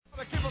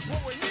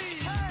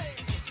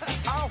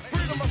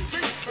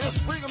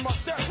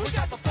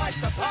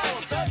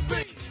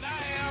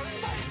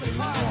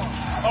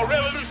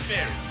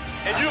nightmare.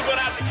 And you're going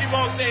to have to keep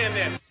on saying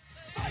that.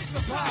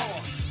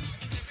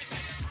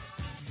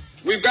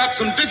 We've got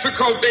some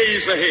difficult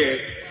days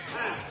ahead,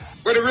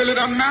 but it really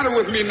doesn't matter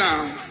with me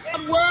now.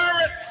 I'm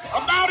worried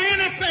about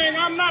anything.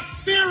 I'm not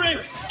fearing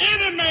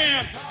any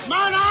man.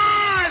 Mine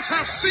eyes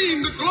have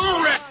seen the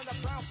glory.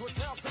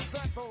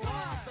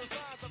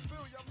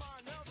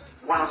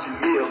 Why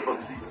don't you live for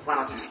the people? Why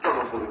don't you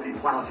struggle for the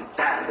people? Why don't you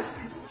die for the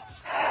people?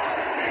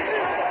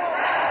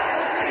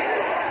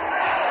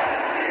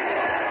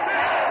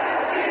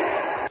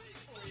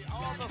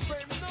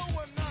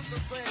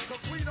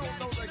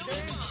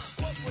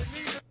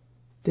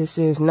 This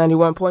is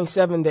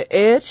 91.7 The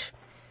Edge,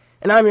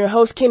 and I'm your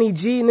host, Kenny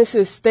G, and this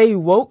is Stay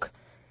Woke.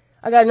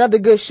 I got another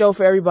good show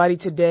for everybody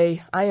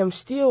today. I am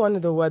still under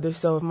the weather,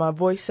 so if my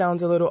voice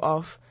sounds a little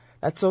off,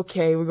 that's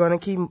okay. We're going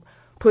to keep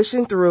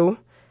pushing through.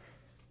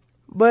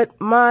 But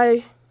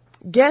my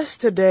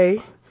guest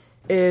today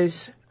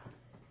is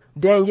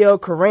Danielle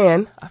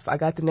Curran. I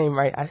got the name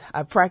right.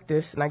 I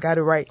practiced, and I got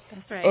it right.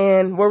 That's right.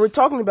 And what we're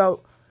talking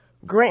about,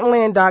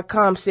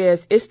 Grantland.com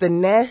says it's the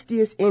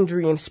nastiest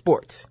injury in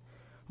sports.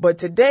 But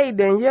today,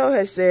 Danielle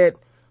has said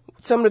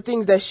some of the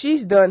things that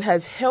she's done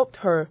has helped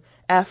her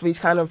athletes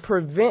kind of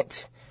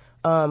prevent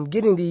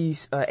getting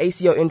these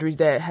ACL injuries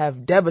that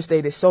have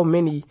devastated so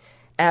many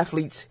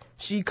athletes.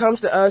 She comes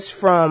to us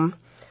from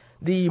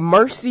the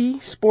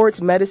Mercy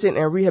Sports Medicine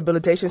and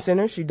Rehabilitation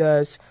Center. She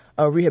does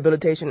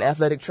rehabilitation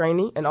athletic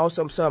training and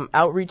also some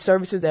outreach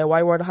services at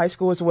Whitewater High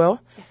School as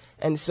well. Yes.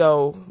 And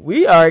so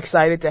we are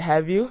excited to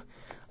have you.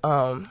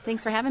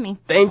 Thanks for having me.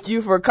 Thank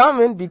you for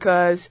coming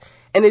because...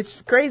 And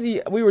it's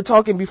crazy. We were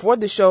talking before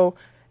the show.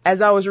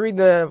 As I was reading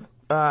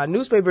the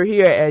newspaper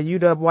here at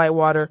UW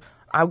Whitewater,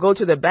 I'll go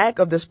to the back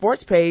of the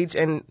sports page,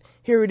 and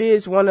here it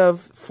is.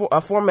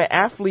 A former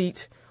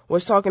athlete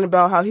was talking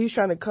about how he's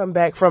trying to come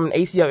back from an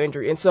ACL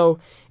injury. And so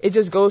it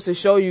just goes to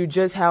show you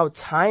just how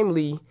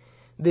timely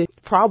the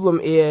problem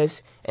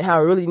is and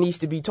how it really needs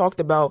to be talked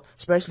about,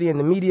 especially in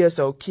the media,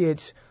 so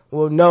kids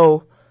will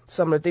know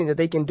some of the things that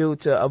they can do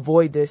to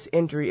avoid this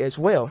injury as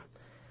well.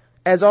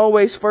 As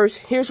always, first,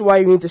 here's why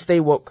you need to stay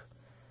woke.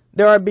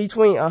 There are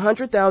between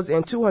 100,000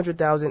 and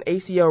 200,000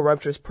 ACL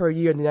ruptures per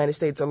year in the United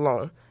States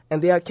alone,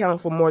 and they account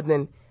for more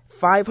than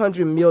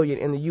 $500 million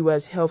in the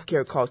U.S.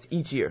 healthcare costs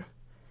each year.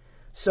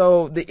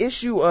 So the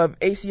issue of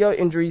ACL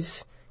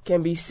injuries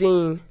can be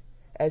seen,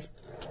 as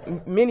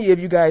many of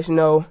you guys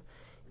know,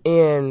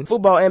 in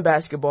football and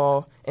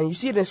basketball, and you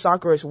see it in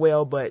soccer as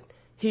well, but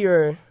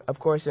here, of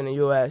course, in the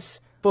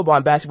U.S., football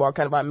and basketball are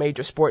kind of our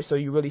major sports, so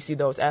you really see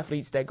those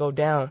athletes that go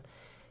down.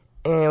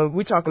 And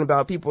we're talking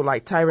about people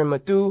like Tyrann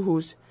Mathieu,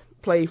 who's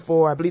played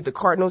for, I believe, the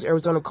Cardinals,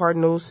 Arizona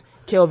Cardinals,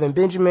 Kelvin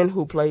Benjamin,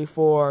 who played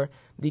for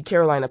the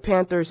Carolina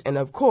Panthers, and,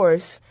 of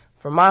course,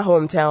 from my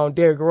hometown,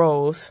 Derrick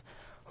Rose,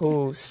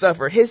 who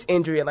suffered his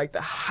injury at, like,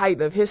 the height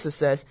of his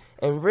success.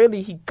 And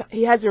really,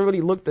 he hasn't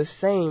really looked the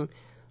same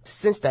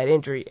since that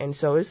injury. And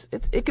so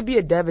it could be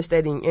a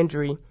devastating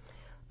injury.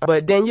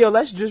 But, Danielle,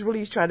 let's just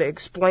really try to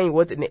explain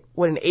what an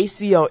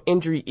ACL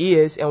injury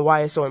is and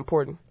why it's so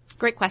important.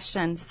 Great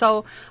question.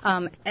 So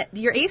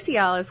your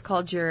ACL is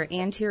called your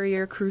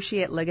anterior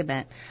cruciate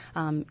ligament.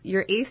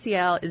 Your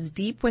ACL is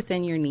deep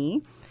within your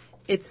knee.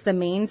 It's the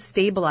main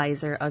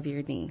stabilizer of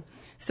your knee.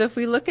 So if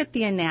we look at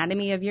the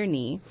anatomy of your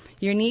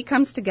knee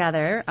comes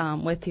together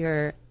with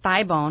your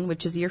thigh bone,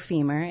 which is your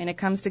femur, and it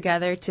comes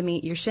together to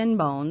meet your shin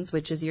bones,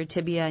 which is your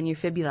tibia and your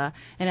fibula,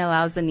 and it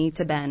allows the knee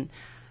to bend.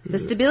 The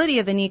stability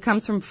of the knee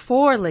comes from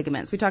 4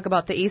 ligaments. We talk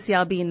about the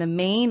ACL being the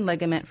main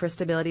ligament for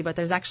stability, but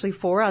there's actually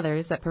 4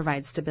 others that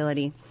provide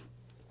stability.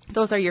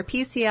 Those are your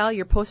PCL,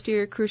 your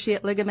posterior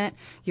cruciate ligament,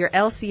 your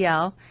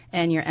LCL,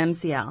 and your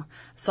MCL.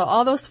 So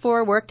all those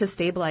 4 work to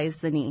stabilize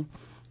the knee.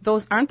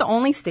 Those aren't the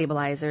only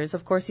stabilizers.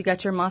 Of course, you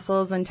got your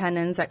muscles and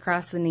tendons that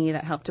cross the knee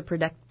that help to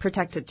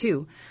protect it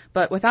too.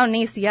 But without an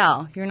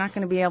ACL, you're not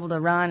going to be able to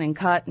run and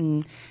cut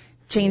and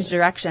change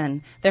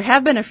direction. There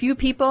have been a few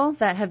people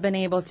that have been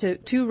able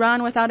to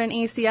run without an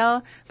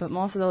ACL, but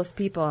most of those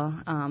people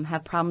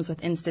have problems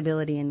with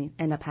instability and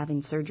end up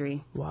having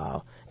surgery.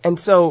 Wow. And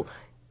so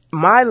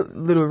my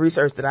little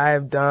research that I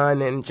have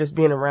done and just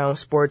being around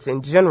sports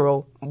in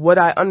general, from what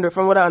I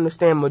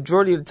understand,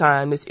 majority of the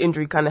time, this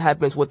injury kind of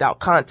happens without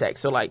contact.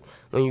 So like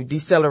when you're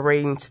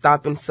decelerating,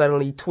 stopping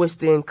suddenly,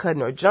 twisting,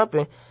 cutting, or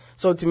jumping.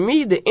 So to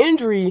me, the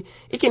injury,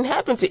 it can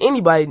happen to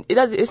anybody.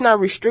 It's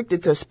not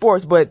restricted to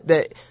sports, but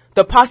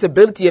the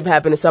possibility of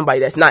happening to somebody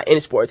that's not in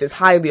sports is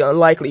highly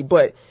unlikely.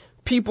 But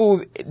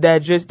people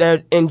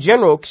that in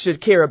general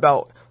should care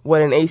about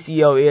what an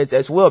ACL is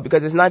as well,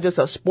 because it's not just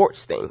a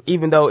sports thing,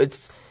 even though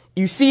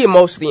you see it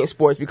mostly in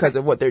sports because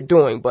of what they're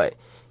doing. But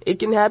it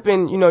can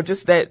happen,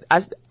 just that.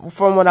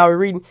 From what I was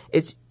reading,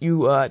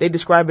 they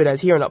describe it as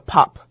hearing a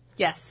pop.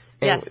 Yes.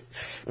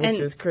 Which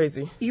is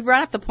crazy. You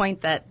brought up the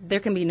point that there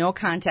can be no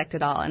contact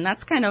at all, and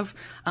that's kind of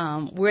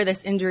where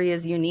this injury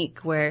is unique,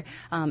 where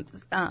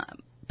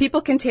people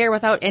can tear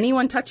without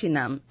anyone touching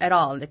them at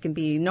all. There can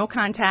be no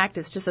contact.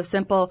 It's just a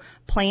simple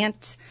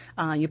plant.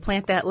 You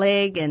plant that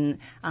leg, and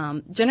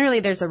generally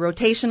there's a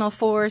rotational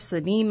force. The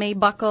knee may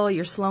buckle.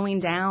 You're slowing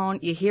down.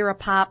 You hear a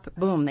pop.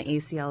 Boom, the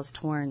ACL is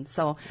torn.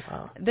 So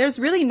there's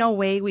really no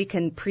way we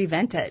can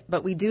prevent it,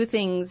 but we do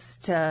things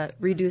to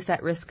reduce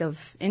that risk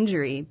of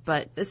injury.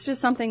 But it's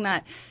just something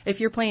that if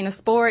you're playing a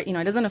sport,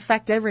 it doesn't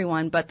affect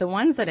everyone, but the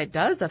ones that it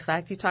does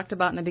affect, you talked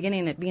about in the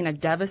beginning, it being a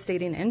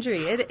devastating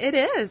injury. It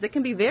is. It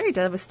can be very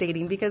devastating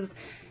because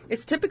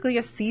it's typically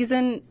a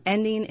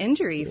season-ending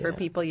injury for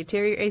people. You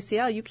tear your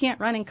ACL, you can't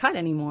run and cut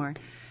anymore.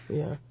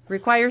 Yeah.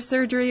 Requires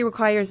surgery,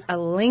 requires a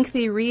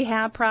lengthy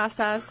rehab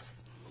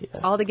process,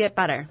 all to get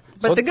better.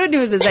 But So the good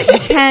news is that you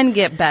can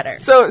get better.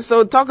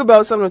 So talk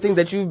about some of the things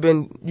that you've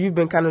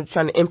been kind of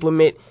trying to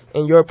implement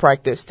in your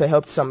practice to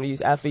help some of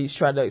these athletes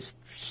try to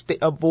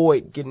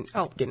avoid getting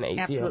an ACL.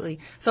 Absolutely.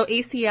 So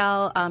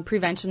ACL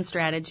prevention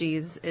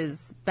strategies is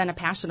been a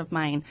passion of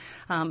mine.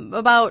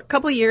 About a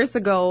couple of years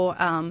ago,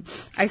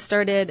 I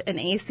started an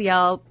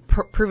ACL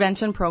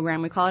prevention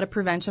program. We call it a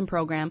prevention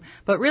program,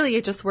 but really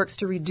it just works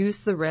to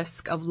reduce the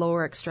risk of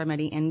lower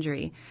extremity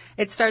injury.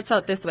 It starts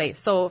out this way.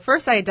 So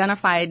first I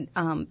identified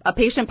a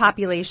patient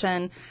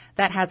population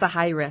that has a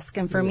high risk,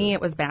 and for me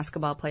it was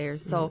basketball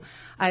players. So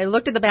I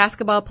looked at the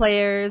basketball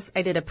players.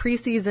 I did a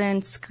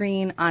preseason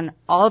screen on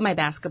all of my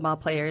basketball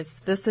players.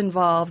 This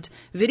involved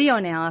video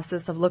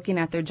analysis of looking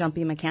at their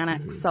jumping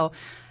mechanics. So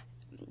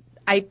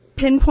I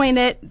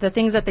pinpointed the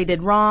things that they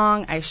did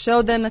wrong. I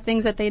showed them the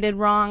things that they did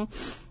wrong.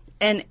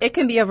 And it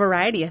can be a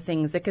variety of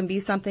things. It can be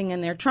something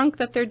in their trunk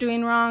that they're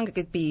doing wrong. It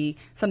could be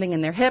something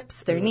in their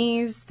hips, their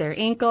knees, their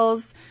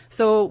ankles.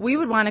 So we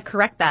would want to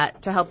correct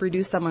that to help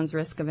reduce someone's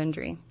risk of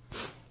injury.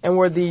 And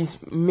were these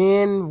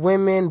men,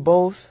 women,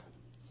 both?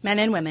 Men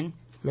and women.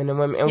 Men and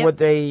women. And were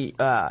they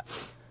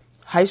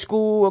high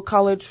school or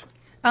college?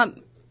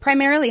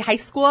 Primarily high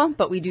school,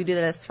 but we do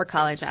this for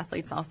college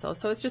athletes also.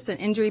 So it's just an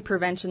injury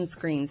prevention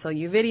screen. So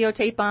you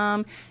videotape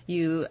them,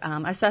 you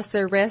assess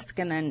their risk,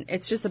 and then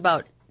it's just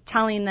about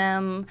telling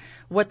them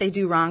what they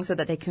do wrong so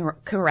that they can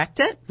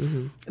correct it.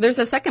 Mm-hmm. There's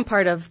a second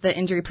part of the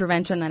injury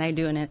prevention that I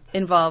do, and it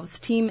involves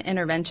team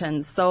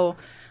interventions. So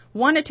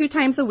 1 to 2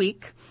 times a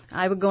week,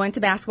 I would go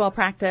into basketball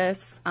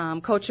practice.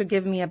 Coach would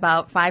give me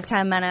about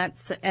 5-10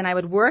 minutes, and I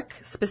would work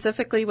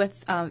specifically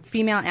with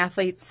female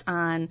athletes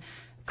on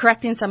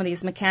correcting some of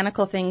these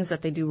mechanical things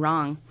that they do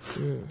wrong.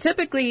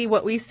 Typically,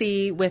 what we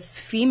see with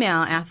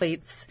female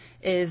athletes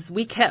is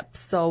weak hips.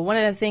 So one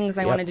of the things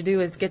I wanted to do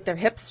is get their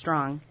hips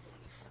strong.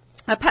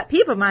 A pet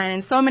peeve of mine,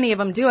 and so many of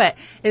them do it,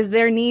 is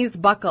their knees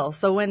buckle.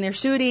 So when they're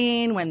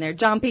shooting, when they're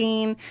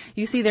jumping,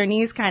 you see their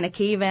knees kind of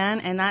cave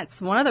in, and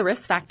that's one of the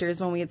risk factors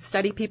when we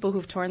study people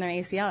who've torn their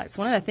ACL. It's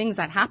one of the things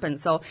that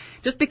happens. So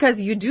just because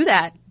you do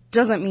that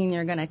doesn't mean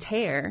you're going to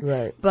tear,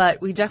 right?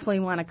 But we definitely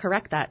want to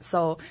correct that.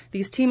 So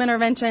these team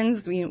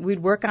interventions, we'd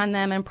work on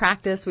them in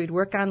practice. We'd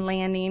work on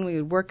landing.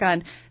 We would work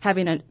on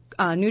having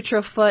a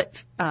neutral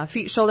foot,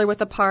 feet shoulder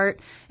width apart,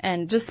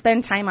 and just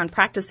spend time on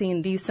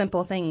practicing these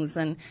simple things.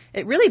 And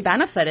it really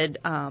benefited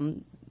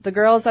the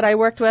girls that I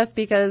worked with,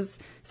 because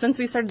since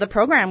we started the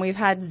program, we've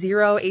had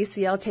 0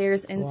 ACL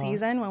tears in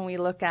season. When we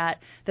look at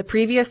the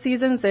previous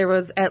seasons, there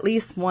was at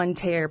least 1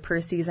 tear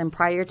per season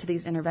prior to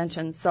these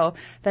interventions. So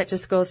that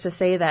just goes to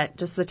say that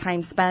just the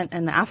time spent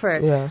and the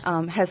effort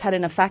has had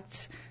an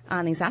effect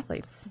on these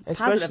athletes,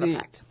 positive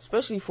effect.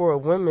 Especially for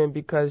women,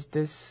 because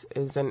this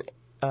is an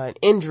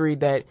injury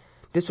that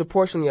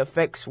disproportionately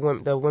affects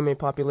the women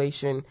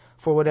population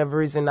for whatever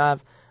reason.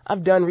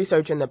 I've done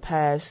research in the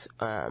past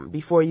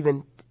before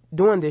even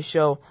doing this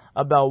show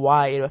about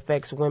why it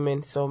affects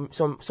women so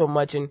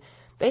much, and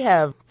they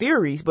have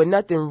theories, but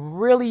nothing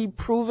really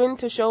proven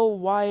to show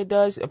why it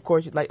does. Of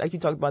course, like you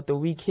talked about the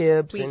weak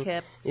hips.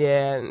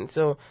 Yeah, and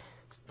so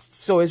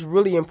it's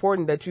really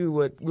important that you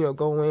would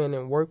go in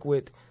and work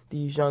with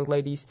these young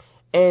ladies.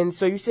 And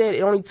so you said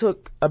it only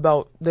took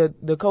about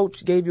the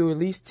coach gave you at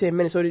least 10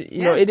 minutes, so it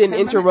didn't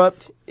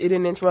interrupt. Minutes. It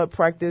didn't interrupt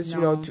practice.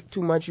 No.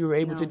 Too much. You were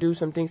able to do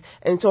some things.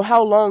 And so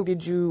how long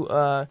did you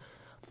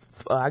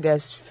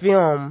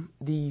film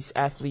these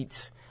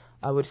athletes?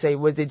 I would say,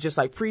 was it just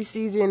like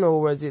preseason,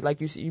 or was it like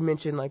you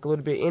mentioned, like a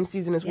little bit in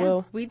season as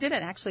well? We did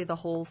it actually the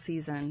whole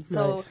season.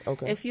 So nice.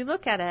 Okay. If you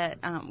look at it,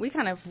 we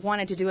kind of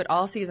wanted to do it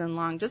all season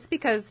long, just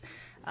because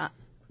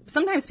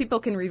sometimes people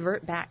can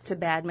revert back to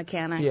bad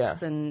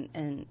mechanics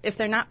and if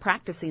they're not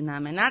practicing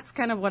them. And that's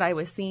kind of what I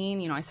was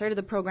seeing. I started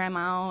the program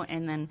out,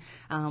 and then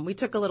we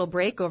took a little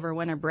break over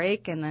winter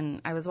break, and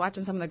then I was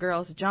watching some of the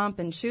girls jump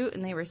and shoot,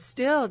 and they were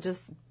still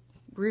just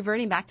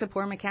reverting back to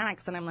poor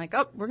mechanics. And I'm like,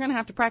 we're going to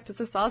have to practice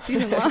this all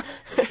season long.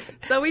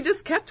 So we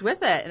just kept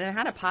with it, and it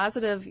had a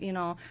positive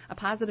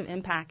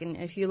impact. And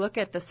if you look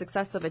at the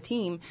success of a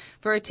team,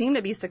 for a team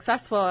to be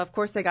successful, of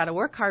course they got to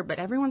work hard, but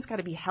everyone's got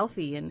to be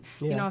healthy. And,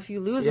 if you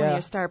lose one of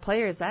your star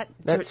players,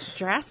 that's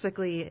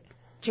drastically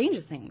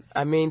changes things.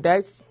 I mean,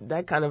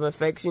 that kind of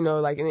affects,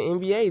 like in the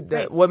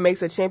NBA, what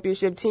makes a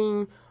championship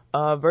team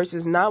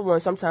versus not one.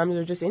 Sometimes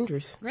they're just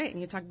injuries. Right, and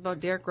you talked about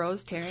Derrick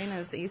Rose tearing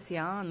his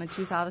ACL in the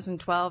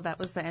 2012. That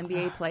was the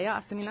NBA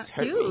playoffs. I mean, that's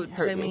huge.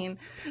 I mean,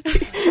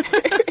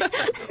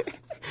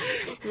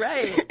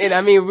 right. And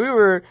I mean, we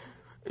were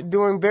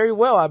doing very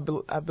well,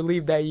 I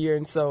believe, that year,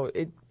 and so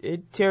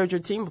it tears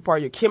your team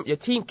apart. Your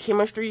team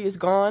chemistry is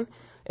gone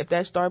if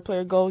that star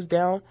player goes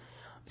down.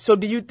 So,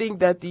 do you think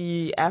that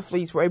the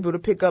athletes were able to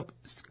pick up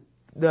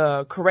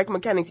the correct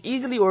mechanics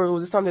easily, or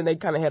was it something they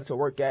kind of had to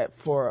work at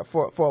for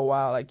a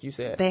while, like you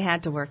said? They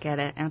had to work at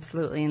it,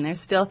 absolutely. And there's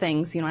still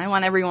things, I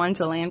want everyone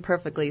to land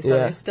perfectly, so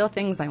there's still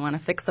things I want to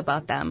fix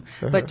about them.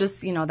 But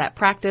just, that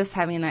practice,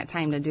 having that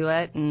time to do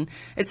it, and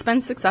it's been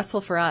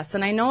successful for us.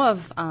 And I know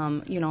of,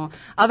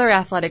 other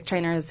athletic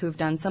trainers who've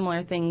done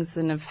similar things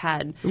and have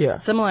had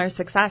similar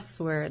success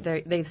where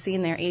they've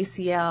seen their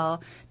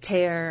ACL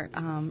tear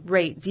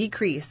rate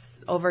decrease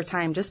over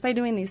time just by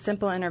doing these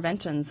simple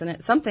interventions. And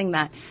it's something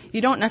that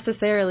you don't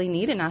necessarily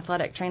need an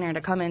athletic trainer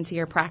to come into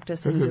your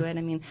practice and do it.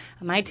 I mean,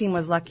 my team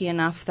was lucky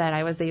enough that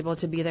I was able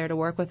to be there to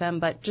work with them,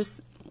 but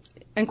just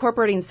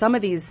incorporating some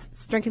of these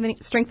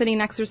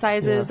strengthening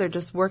exercises or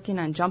just working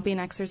on jumping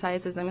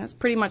exercises, I mean, that's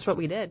pretty much what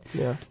we did.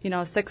 Yeah.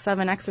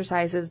 6-7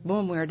 exercises,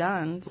 boom, we were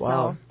done.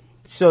 Wow.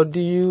 So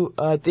do you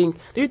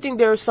think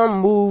there are some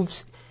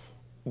moves,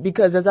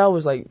 because as I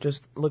was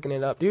just looking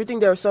it up, do you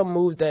think there are some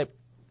moves that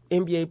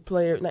NBA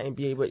players, not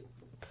NBA,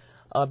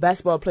 but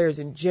basketball players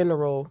in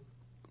general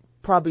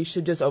probably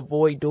should just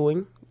avoid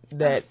doing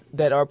that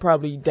are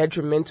probably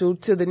detrimental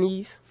to the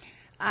knees?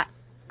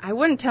 I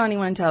wouldn't tell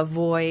anyone to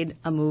avoid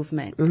a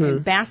movement. In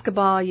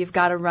basketball, you've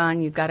got to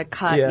run, you've got to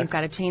cut, you've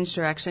got to change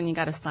direction, you've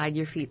got to slide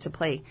your feet to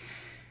play.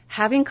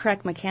 Having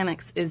correct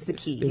mechanics is the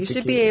key. You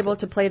should be able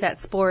to play that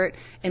sport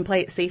and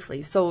play it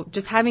safely. So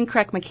just having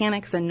correct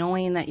mechanics and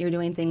knowing that you're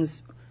doing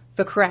things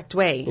the correct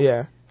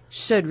way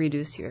should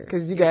reduce your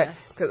I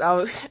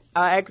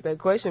asked that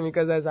question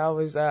because as I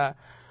was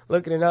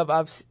looking it up,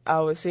 I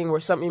was seeing where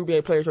some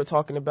NBA players were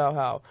talking about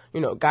how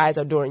guys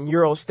are doing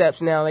Euro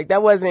steps now. Like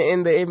that wasn't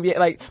in the NBA.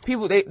 Like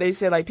people, they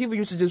said like people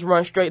used to just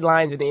run straight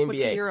lines in the NBA.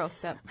 What's a Euro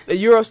step? A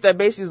Euro step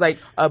basically is like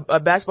a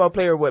basketball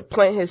player would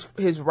plant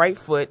his right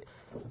foot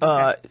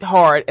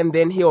hard, and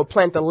then he'll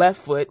plant the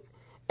left foot,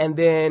 and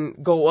then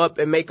go up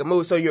and make a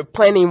move. So you're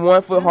planting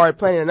one foot hard,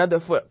 planting another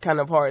foot kind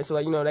of hard. So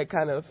that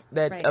kind of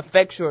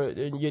affects your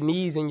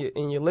knees and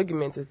your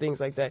ligaments and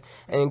things like that.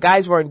 And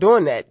guys weren't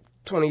doing that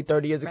 20,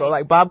 30 years ago.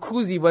 Like Bob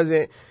Cousy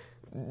wasn't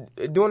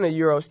doing a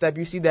Euro step.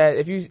 You see that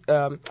if you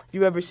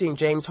ever seen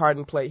James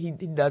Harden play, he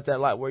does that a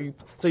lot. When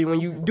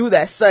you do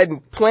that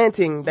sudden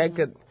planting, that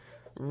could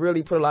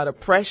really put a lot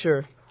of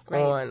pressure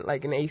on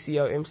like an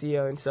ACL,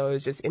 MCL. And so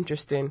it's just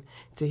interesting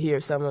to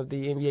hear some of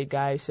the NBA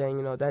guys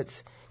saying,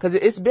 that's because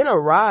it's been a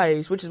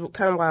rise, which is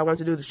kind of why I wanted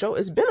to do the show.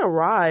 It's been a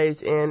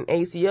rise in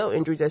ACL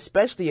injuries,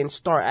 especially in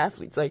star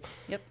athletes. Like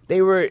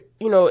they were,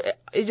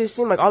 it just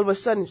seemed like all of a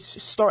sudden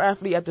star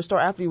athlete after star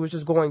athlete was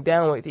just going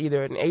down with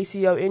either an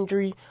ACL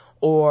injury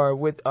or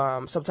with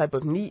some type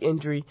of knee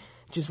injury,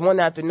 just one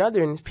after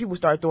another. And people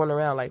start throwing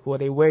around like, well,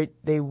 they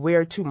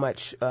wear too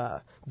much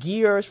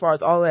gear as far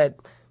as all that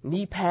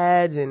knee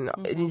pads and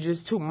it's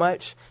just too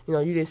much.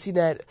 You didn't see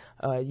that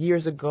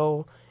years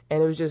ago.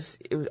 And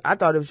I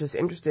thought it was just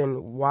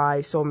interesting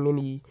why so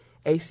many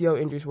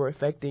ACL injuries were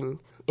affecting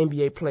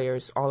NBA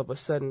players all of a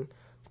sudden.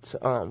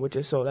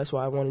 That's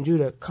why I wanted you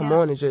to come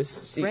on and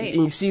just see, and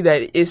you see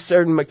that it's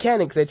certain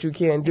mechanics that you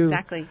can do.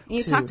 Exactly. And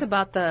you talked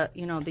about the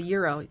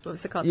Euro, what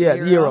was it called? Yeah,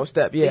 the Euro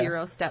step, The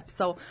Euro step.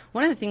 So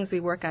one of the things we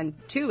work on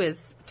too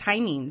is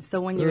timing.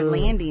 So when you're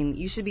landing,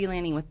 you should be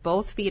landing with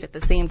both feet at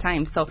the same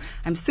time. So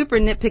I'm super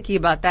nitpicky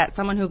about that.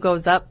 Someone who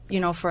goes up,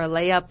 for a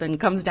layup and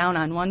comes down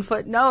on one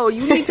foot. No,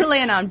 you need to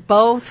land on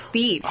both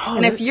feet.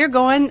 And if you're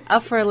going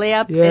up for a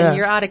layup and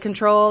you're out of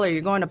control, or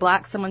you're going to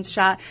block someone's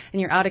shot and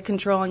you're out of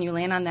control and you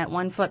land on that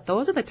one foot,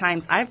 those are the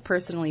times I've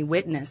personally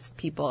witnessed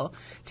people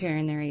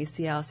tearing their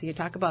ACL. So you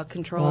talk about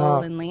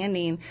control and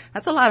landing.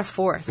 That's a lot of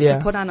force to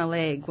put on a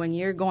leg when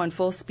you're going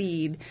full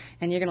speed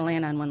and you're going to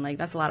land on one leg.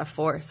 That's a lot of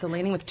force. So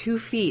landing with 2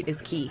 feet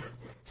is key.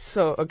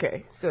 So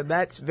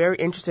that's very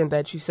interesting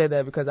that you said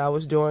that, because I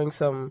was doing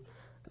some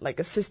like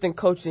assistant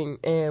coaching,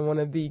 and one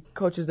of the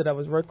coaches that I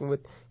was working with,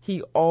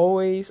 he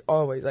always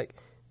like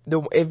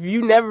if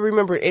you never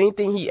remember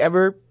anything he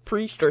ever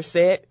preached or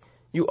said,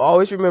 you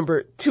always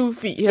remember 2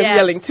 feet. Him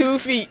yelling 2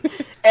 feet.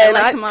 And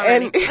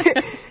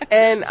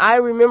and I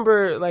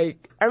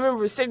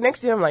remember sitting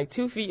next to him like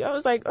 2 feet. I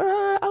was like,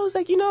 I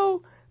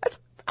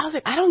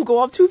don't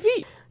go up 2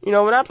 feet.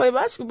 When I play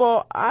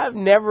basketball, I've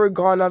never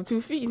gone up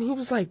 2 feet. And he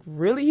was like,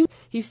 really?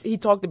 He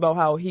talked about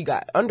how he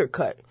got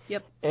undercut.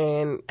 Yep.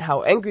 And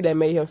how angry that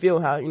made him feel,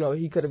 how,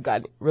 he could have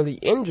gotten really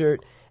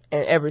injured.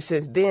 And ever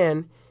since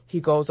then, he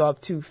goes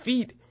off 2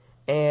 feet.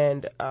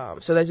 And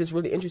so that's just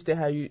really interesting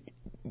how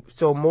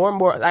more and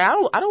more, like,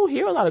 I don't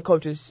hear a lot of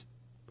coaches,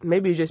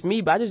 maybe it's just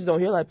me, but I just don't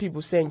hear a lot of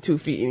people saying 2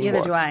 feet anymore.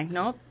 Neither do I.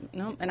 Nope.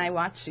 And I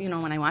watch,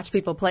 when I watch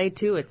people play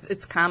too,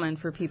 it's common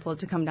for people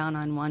to come down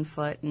on 1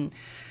 foot. And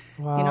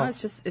Wow. You know,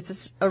 it's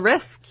just a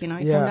risk. You know,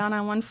 you come down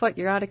on one foot,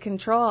 you're out of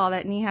control. All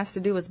that knee has to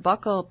do is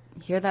buckle,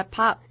 hear that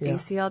pop,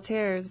 ACL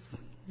tears.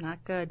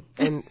 Not good.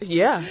 And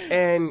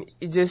and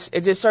it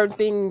just certain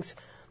things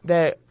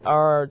that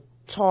are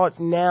taught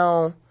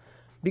now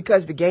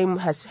because the game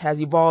has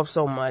evolved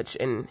so much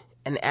and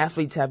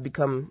athletes have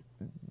become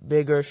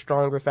bigger,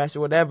 stronger, faster,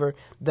 whatever,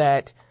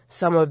 that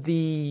some of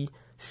the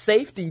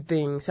safety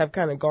things have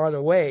kind of gone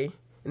away.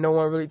 No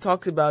one really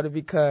talks about it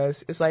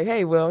because it's like,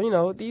 hey, well, you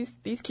know, these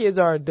kids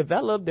are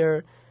developed.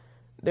 They're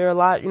a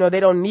lot, you know, they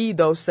don't need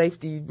those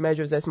safety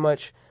measures as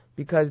much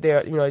because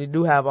they're, you know, they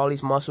do have all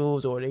these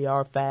muscles or they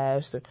are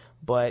fast,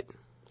 but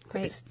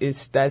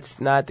that's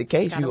not the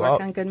case. You work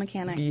on good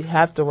mechanics. You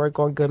have to work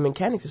on good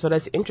mechanics. So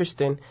that's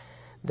interesting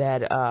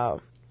that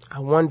I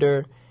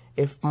wonder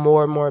if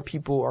more and more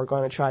people are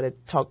going to try to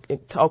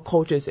talk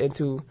coaches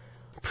into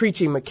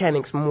preaching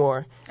mechanics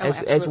more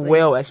as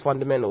well as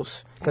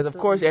fundamentals. Because, of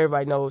course,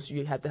 everybody knows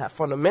you have to have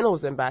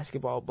fundamentals in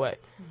basketball, but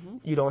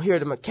you don't hear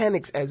the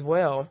mechanics as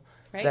well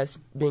that's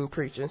being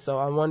preached. And so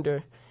I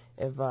wonder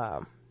if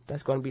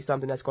that's going to be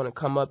something that's going to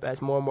come up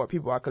as more and more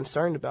people are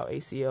concerned about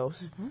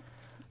ACLs.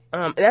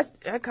 And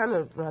that kind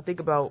of, when I think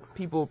about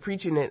people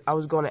preaching it, I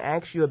was going to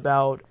ask you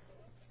about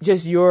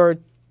just your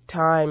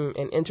time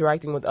and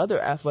interacting with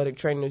other athletic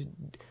trainers.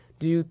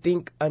 Do you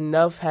think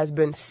enough has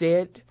been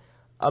said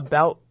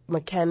about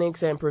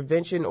mechanics and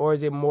prevention, or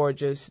is it more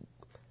just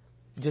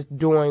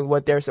doing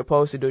what they're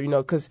supposed to do? You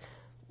know, because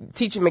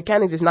teaching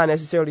mechanics is not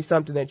necessarily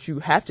something that you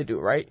have to do,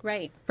 right?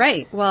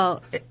 Right.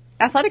 Well,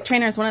 athletic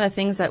trainers, one of the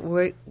things that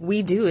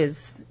we do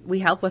is we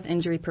help with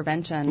injury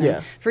prevention.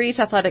 And for each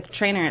athletic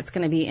trainer, it's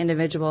going to be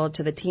individual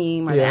to the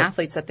team or the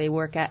athletes that they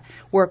work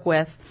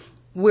with,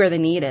 where the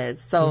need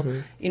is.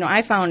 So, you know,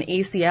 I found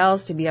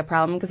ACLs to be a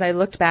problem because I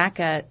looked back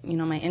at, you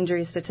know, my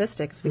injury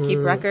statistics. We keep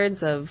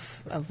records of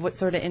what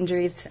sort of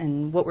injuries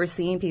and what we're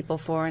seeing people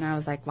for. And I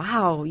was like,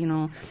 wow, you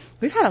know,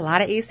 we've had a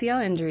lot of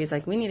ACL injuries.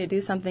 Like, we need to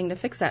do something to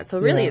fix that. So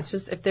really, it's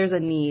just if there's a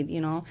need,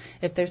 you know,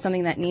 if there's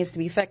something that needs to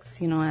be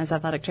fixed, you know, as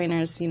athletic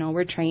trainers, you know,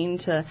 we're trained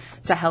to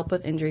help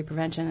with injury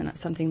prevention. And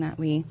that's something that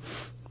we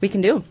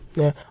can do.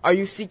 Yeah. Are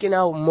you seeking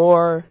out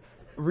more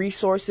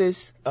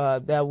resources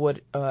that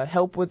would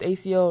help with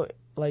ACL,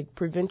 like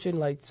prevention,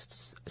 like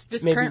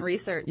just maybe current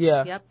research?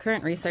 Yep,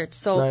 current research.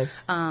 So,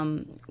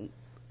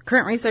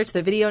 current research,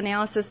 the video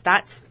analysis,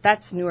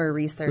 that's newer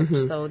research.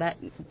 So that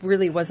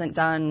really wasn't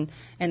done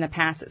in the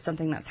past. It's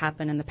something that's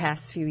happened in the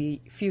past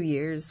few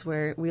years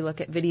where we look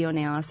at video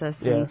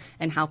analysis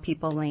and how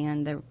people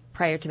land.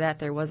 Prior to that,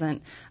 there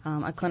wasn't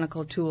a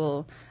clinical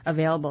tool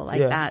available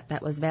like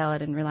that was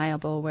valid and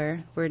reliable.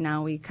 Where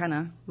now we kind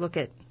of look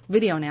at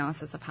video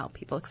analysis of how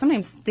people.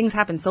 Sometimes things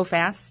happen so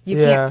fast you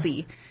can't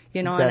see.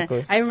 You know, exactly.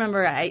 And I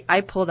remember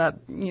I pulled up,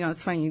 you know,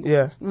 it's funny.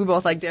 We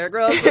both like Derrick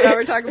Rose, but now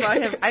we're talking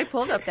about him. I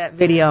pulled up that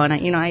video, and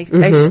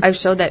I've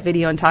showed that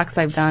video in talks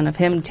I've done of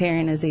him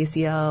tearing his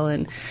ACL,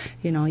 and,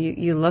 you know,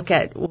 you look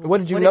at what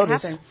did you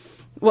notice? Happened.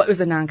 Well, it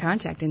was a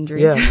non-contact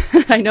injury.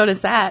 I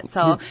noticed that.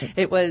 So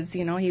it was,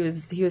 you know, he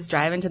was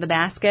driving to the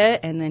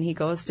basket, and then he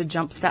goes to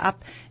jump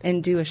stop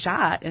and do a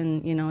shot,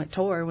 and, you know, it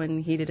tore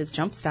when he did his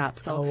jump stop.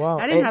 So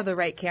I didn't have the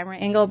right camera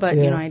angle, but,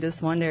 you know, I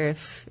just wonder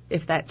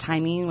if that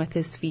timing with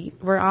his feet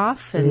were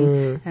off,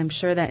 and I'm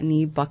sure that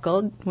knee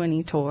buckled when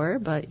he tore,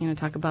 but, you know,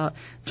 talk about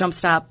jump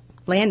stop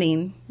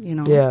landing, you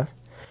know. Yeah.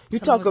 You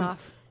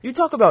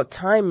talk about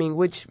timing,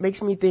 which makes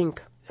me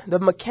think the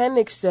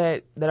mechanics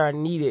that are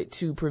needed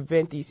to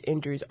prevent these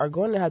injuries are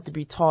going to have to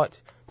be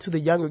taught to the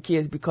younger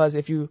kids, because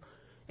if you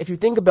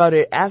think about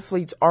it,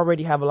 athletes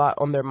already have a lot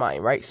on their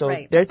mind, right? So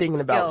they're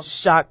thinking about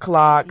shot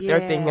clock,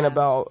 they're thinking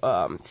about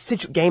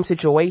game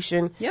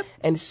situation,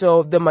 and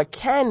so the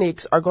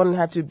mechanics are going to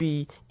have to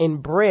be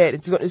inbred.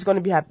 It's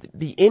going to have to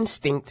be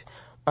instinct.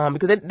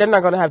 Because they're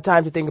not going to have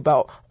time to think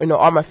about, you know,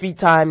 are my feet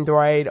timed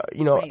right?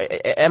 You know,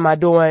 am I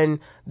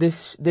doing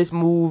this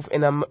move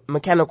in a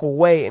mechanical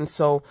way? And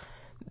so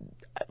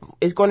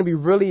it's going to be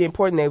really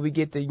important that we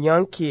get the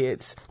young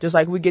kids, just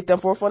like we get them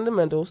for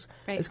fundamentals.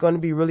 It's going to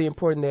be really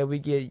important that we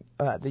get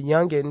the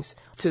youngins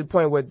to the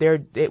point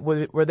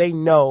where they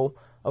know,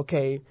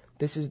 okay,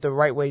 this is the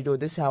right way to do it.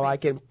 This is how I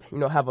can, you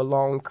know, have a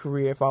long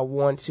career if I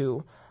want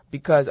to.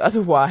 Because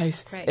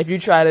otherwise, if you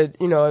try to,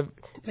 you know,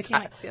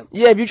 mechanics,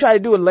 if you try to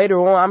do it later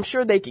on, I'm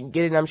sure they can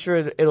get it, and I'm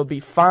sure it'll be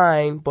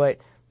fine. But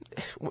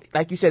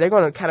like you said, they're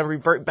going to kind of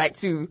revert back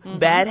to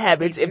bad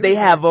habits if they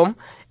have them.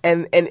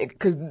 And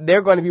because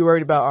they're going to be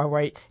worried about, all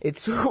right,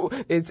 it's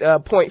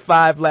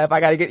 0.5 left.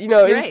 I got to get, you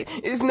know,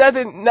 it's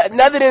nothing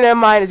in their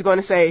mind is going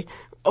to say,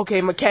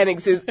 okay,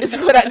 mechanics is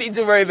what I need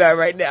to worry about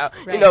right now.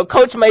 You know,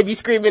 coach may be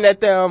screaming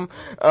at them.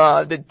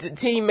 The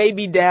team may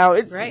be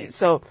down.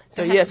 So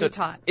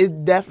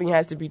it definitely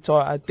has to be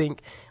taught, I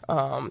think,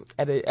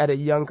 at a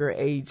younger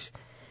age.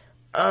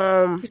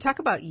 You talk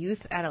about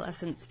youth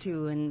adolescents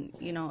too, and,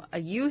 you know, a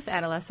youth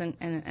adolescent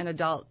and an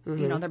adult,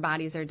 you know, their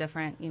bodies are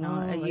different. You know,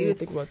 a youth,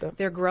 think about that.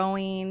 They're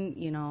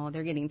growing, you know,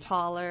 they're getting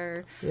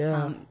taller.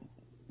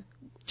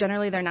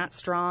 generally they're not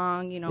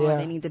strong, Yeah. or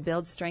they need to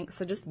build strength.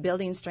 So just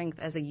building strength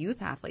as a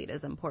youth athlete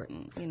is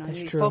important. That's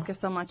You true. focus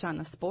so much on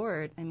the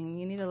sport. I mean,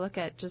 you need to look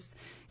at just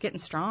getting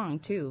strong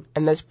too.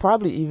 And that's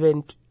probably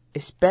even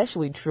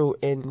especially true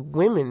in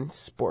women's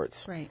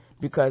sports. Right.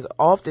 Because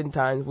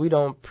oftentimes we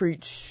don't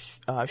preach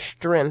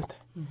strength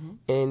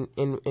in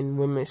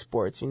women's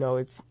sports.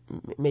 It's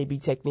maybe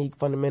technique,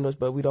 fundamentals,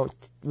 but we don't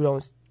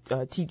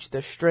teach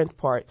the strength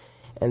part.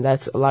 And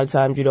that's a lot of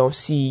times you don't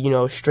see,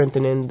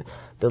 strengthening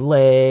the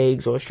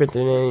legs or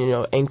strengthening,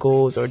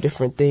 ankles or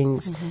different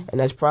things. And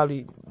that's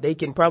they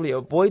can probably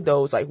avoid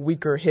those like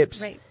weaker hips.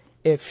 Right.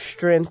 If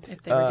they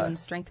were doing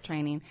strength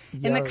training.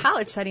 In the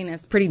college setting,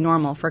 it's pretty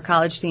normal for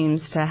college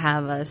teams to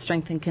have a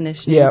strength and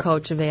conditioning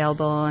coach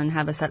available and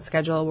have a set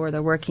schedule where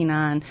they're working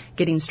on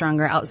getting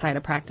stronger outside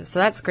of practice. So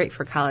that's great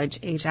for college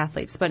age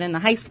athletes. But in the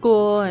high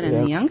school and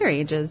in the younger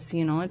ages,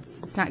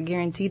 it's not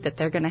guaranteed that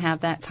they're going to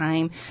have that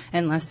time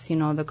unless,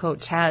 the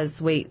coach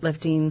has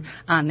weightlifting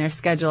on their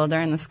schedule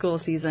during the school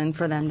season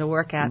for them to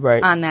work at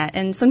on that.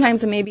 And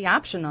sometimes it may be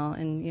optional.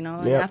 And,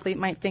 an athlete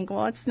might think,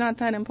 well, it's not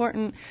that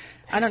important.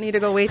 I don't need to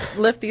go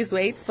lift these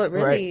weights, but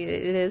really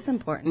it is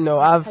important. No,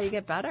 that's how you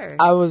get better.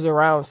 I was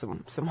around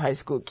some high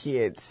school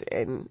kids,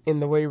 and in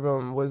the weight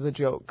room was a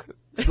joke.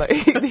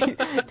 Like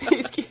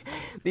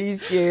these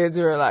kids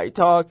are like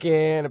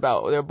talking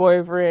about their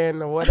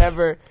boyfriend or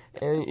whatever,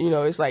 and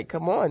it's like,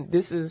 come on,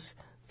 this is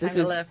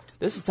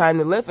time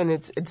to lift, and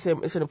it's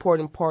an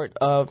important part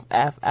of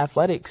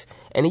athletics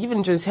and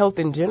even just health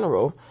in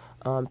general.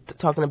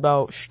 Talking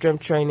about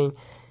strength training,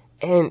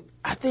 and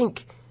I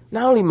think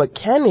not only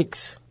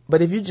mechanics.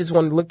 But if you just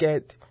want to look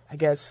at, I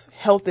guess,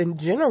 health in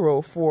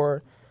general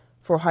for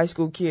high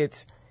school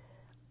kids,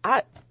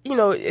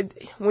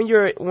 when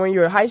you're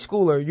a high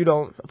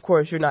schooler, of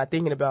course, you're not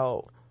thinking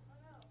about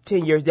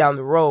 10 years down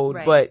the road.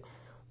 Right. But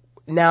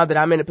now that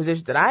I'm in a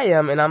position that I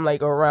am, and I'm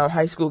like around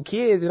high school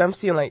kids, and I'm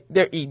seeing like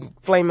they're eating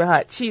flaming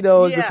hot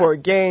Cheetos before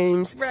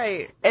games.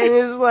 Right. And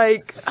it's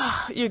like,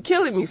 you're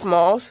killing me,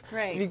 Smalls.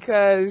 Right.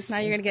 Because now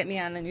you're going to get me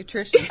on the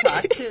nutrition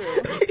talk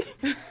too.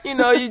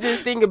 You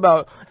just think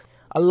about.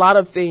 A lot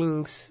of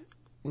things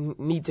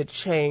need to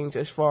change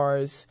as far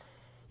as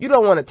you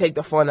don't want to take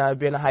the fun out of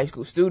being a high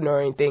school student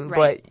or anything,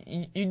 but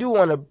you do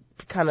want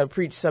to kind of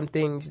preach some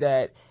things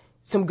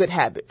some good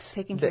habits.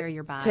 Taking care of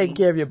your body. Taking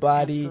care of your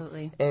body.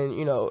 Absolutely.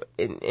 And,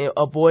 and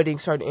avoiding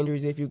certain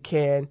injuries if you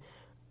can.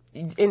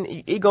 And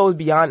it goes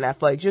beyond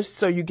athletics, just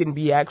so you can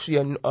be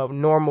actually a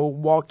normal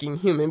walking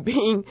human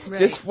being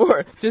just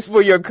for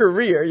your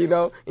career, and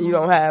you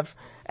don't have,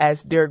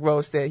 as Derrick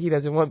Rose said, he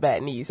doesn't want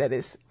bad knees at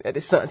his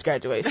son's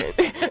graduation.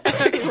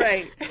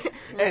 Right.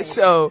 And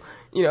so,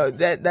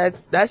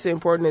 that's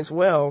important as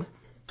well.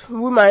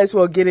 We might as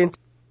well get into,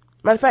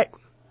 matter of fact,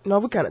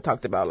 we kind of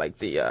talked about like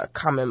the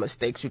common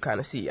mistakes you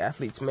kind of see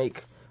athletes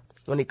make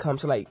when it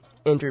comes to like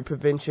injury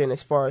prevention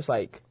as far as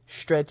like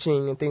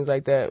stretching and things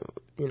like that.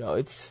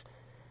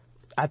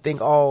 I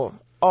think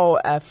all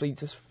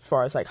athletes as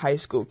far as like high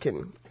school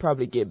can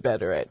probably get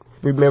better at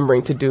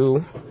remembering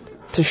to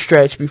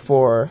stretch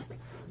before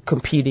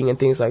competing and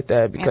things like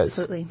that because,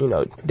 Absolutely.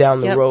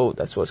 Down the road,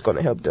 that's what's going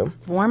to help them.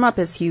 Warm-up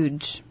is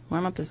huge.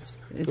 Warm-up is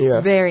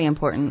very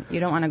important. You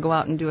don't want to go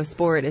out and do a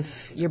sport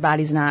if your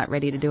body's not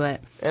ready to do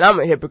it. And I'm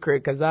a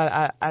hypocrite because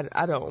I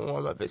don't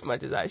warm up as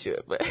much as I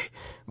should,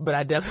 but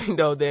I definitely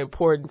know the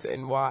importance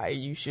and why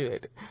you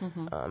should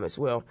as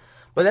well.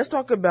 But let's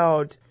talk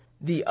about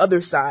the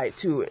other side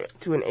to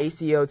an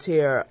ACL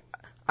tear.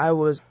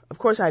 Of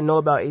course, I know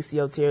about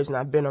ACL tears, and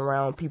I've been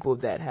around people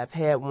that have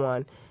had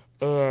one,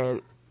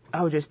 and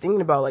I was just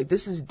thinking about, like,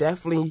 this is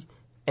definitely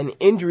an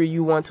injury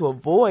you want to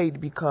avoid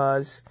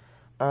because,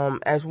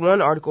 as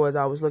one article, as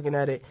I was looking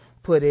at it,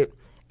 put it,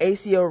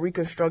 ACL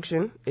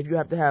reconstruction, if you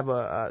have to have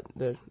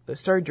the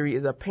surgery,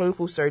 is a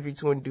painful surgery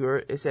to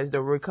endure. It says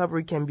the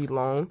recovery can be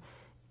long,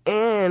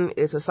 and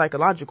it's a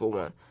psychological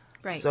one.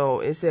 Right. So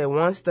it said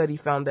one study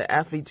found that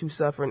athletes who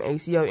suffer an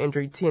ACL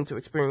injury tend to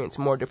experience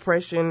more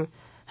depression,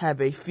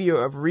 have a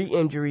fear of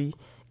re-injury,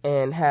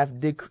 and have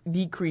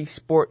decreased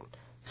sport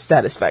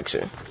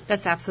satisfaction.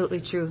 That's absolutely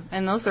true.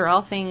 And those are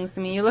all things,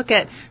 you look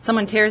at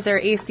someone tears their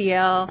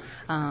ACL,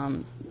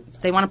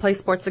 they want to play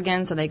sports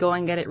again, so they go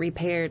and get it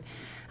repaired.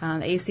 The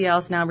ACL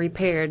is now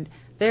repaired.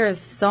 There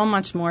is so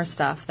much more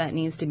stuff that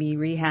needs to be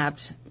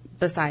rehabbed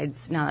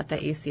besides now that the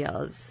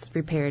ACL is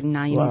repaired and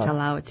now you need to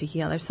allow it to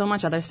heal. There's so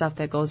much other stuff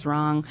that goes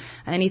wrong.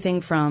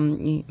 Anything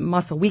from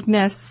muscle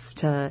weakness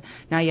to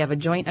now you have a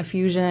joint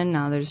effusion.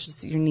 Now there's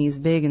just your knee's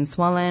big and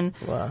swollen.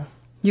 Wow.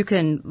 You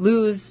can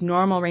lose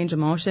normal range of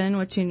motion,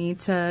 which you need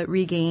to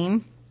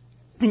regain.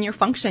 And your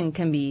function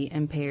can be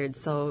impaired.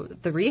 So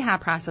the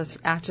rehab process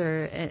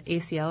after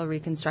ACL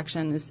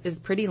reconstruction is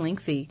pretty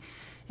lengthy.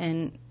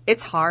 And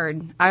it's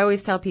hard. I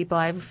always tell people,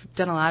 I've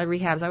done a lot of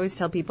rehabs, I always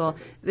tell people,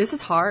 this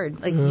is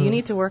hard. Like, you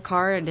need to work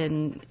hard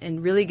and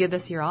really give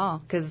this your all.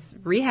 Because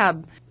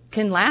rehab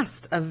can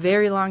last a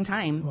very long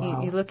time.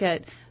 Wow. You look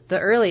at the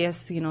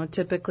earliest,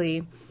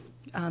 typically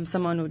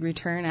someone would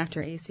return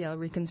after ACL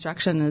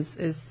reconstruction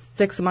is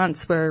 6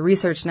 months, where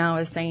research now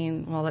is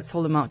saying, well, let's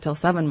hold them out till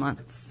 7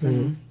 months.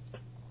 And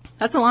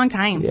that's a long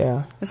time.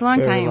 Yeah. It's a long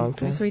Very time. long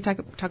time. So we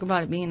talk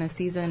about it being a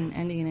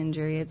season-ending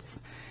injury.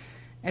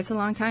 It's a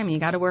long time. You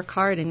got to work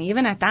hard. And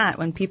even at that,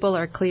 when people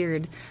are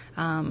cleared,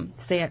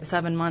 say at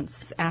 7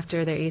 months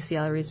after their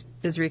ACL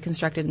is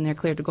reconstructed and they're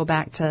cleared to go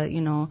back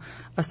to,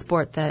 a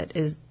sport that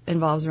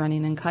involves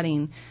running and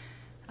cutting,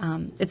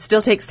 it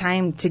still takes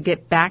time to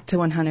get back to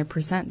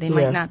 100%. They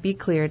might not be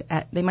cleared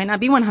they might not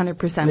be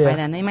 100% by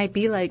then. They might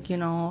be like,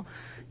 90,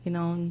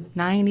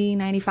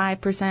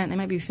 95%. They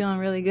might be feeling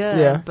really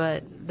good,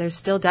 but there's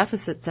still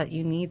deficits that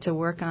you need to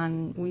work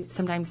on. We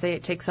sometimes say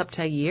it takes up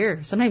to a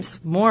year, sometimes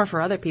more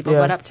for other people,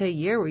 but up to a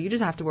year where you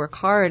just have to work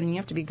hard and you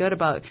have to be good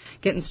about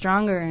getting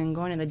stronger and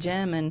going to the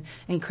gym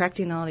and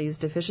correcting all these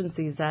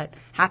deficiencies that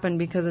happen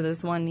because of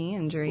this one knee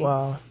injury.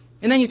 Wow.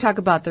 And then you talk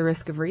about the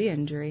risk of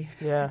re-injury.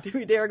 Yeah. Do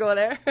we dare go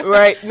there?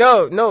 Right.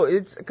 No,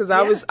 it's because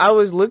I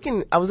was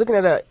looking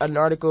at an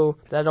article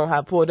that I don't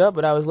have pulled up,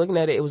 but I was looking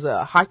at it. It was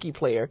a hockey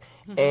player,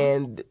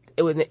 and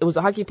it was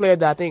a hockey player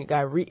that I think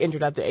got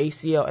re-injured after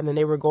ACL, and then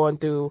they were going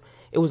through.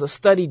 It was a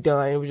study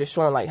done. It was just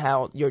showing like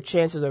how your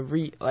chances of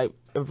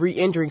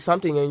re-injuring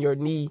something in your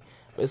knee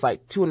is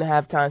like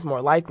 2.5 times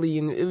more likely,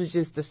 and it was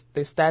just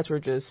the stats were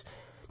just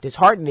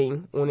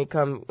disheartening when it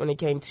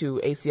came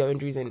to ACL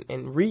injuries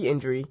and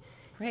re-injury.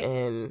 Right.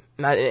 And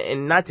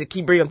not to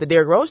keep bringing up the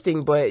Derrick Rose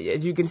thing, but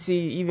as you can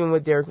see, even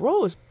with Derrick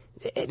Rose,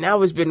 now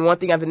it's been one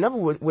thing after another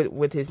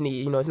with his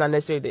knee. It's not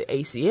necessarily the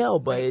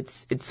ACL, but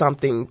it's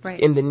something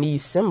in the knee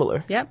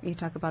similar. Yep. You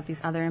talk about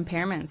these other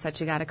impairments that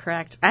you got to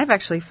correct. I've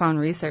actually found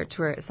research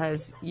where it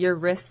says your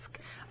risk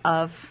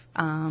of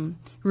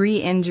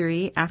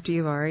re-injury after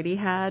you've already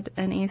had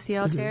an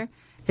ACL tear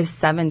is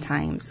 7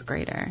 times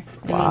greater.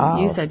 Wow. I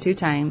mean, you said 2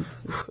 times.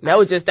 That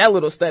was just that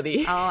little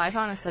study. Oh, I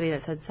found a study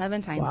that said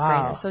 7 times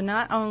greater. So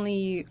not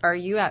only are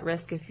you at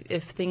risk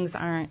if things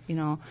aren't,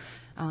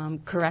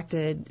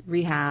 corrected,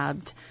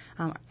 rehabbed,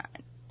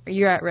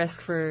 you're at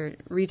risk for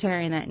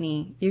re-tearing that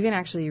knee. You can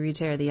actually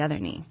re-tear the other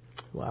knee.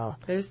 Wow.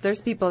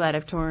 There's people that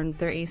have torn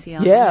their ACL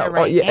in their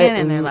right and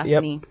in their left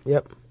knee.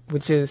 Yep.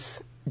 Which is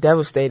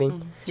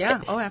devastating.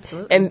 Yeah. Oh,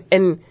 absolutely.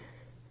 And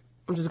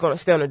I'm just going to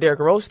stay on the Derrick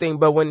Rose thing,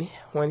 but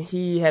when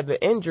he had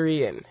the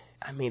injury, and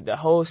I mean, the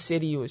whole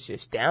city was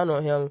just down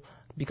on him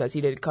because he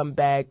didn't come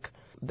back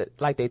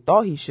like they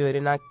thought he should.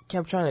 And I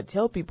kept trying to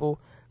tell people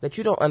that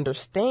you don't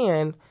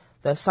understand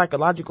the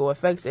psychological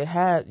effects it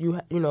had,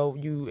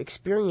 you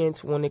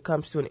experience when it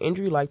comes to an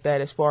injury like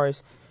that, as far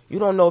as you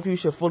don't know if you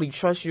should fully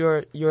trust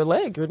your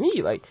leg, your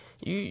knee. Like,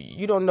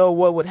 you don't know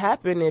what would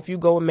happen if you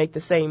go and make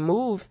the same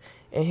move,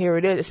 and here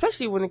it is,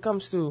 especially when it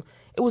comes to,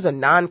 it was a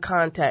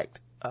non-contact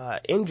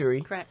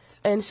injury. Correct.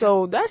 And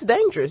so that's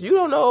dangerous. You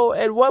don't know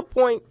at what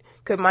point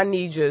could my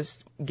knee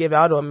just give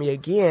out on me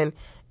again.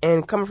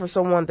 And coming from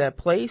someone that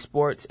plays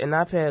sports, and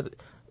I've had,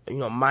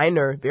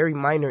 very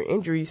minor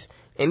injuries.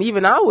 And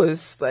even I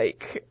was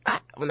like,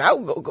 when I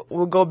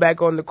would go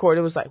back on the court,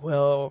 it was like,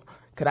 well,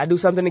 could I do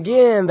something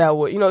again that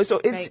would, so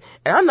it's, right.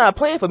 And I'm not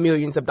playing for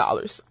millions of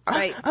dollars.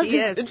 Right.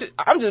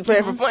 I'm just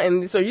playing for fun.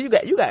 And so you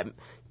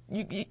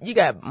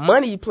got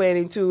money playing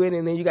into it,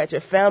 and then you got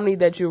your family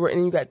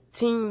and you got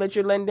team that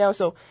you're letting down.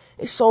 So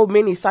it's so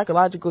many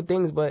psychological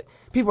things, but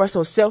people are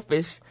so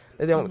selfish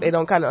that they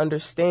don't kind of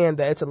understand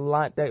that it's a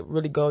lot that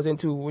really goes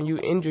into when you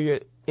injure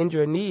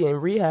a knee in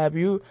rehab.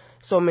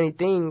 So many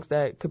things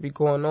that could be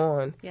going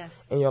on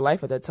in your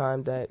life at that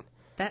time that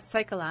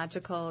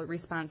psychological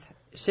response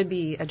should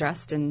be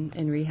addressed in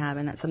rehab,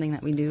 and that's something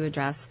that we do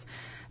address.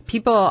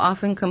 People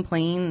often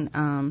complain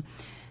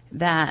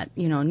that,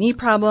 knee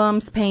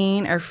problems,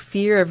 pain, or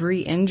fear of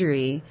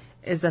re-injury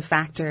is a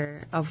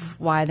factor of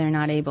why they're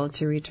not able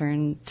to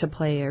return to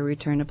play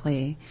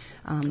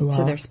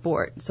to their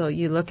sport. So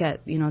you look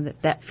at,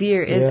 that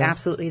fear is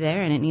absolutely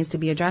there, and it needs to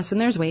be addressed. And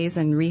there's ways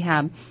in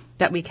rehab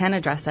that we can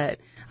address it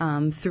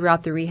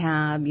throughout the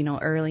rehab,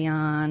 early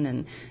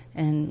on,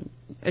 and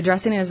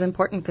addressing it is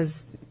important,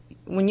 because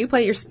when you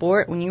play your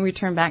sport, when you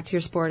return back to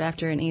your sport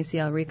after an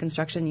ACL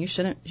reconstruction, you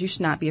should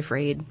not be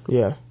afraid.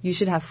 Yeah. You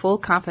should have full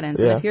confidence.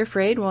 Yeah. And if you're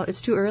afraid, well,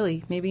 it's too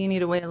early. Maybe you need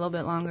to wait a little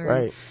bit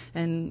longer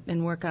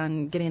and work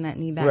on getting that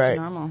knee back to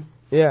normal.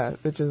 Yeah,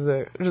 which is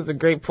a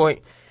great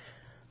point.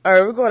 All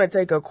right, we're going to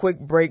take a quick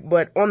break,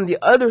 but on the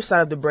other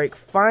side of the break,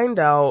 find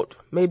out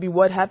maybe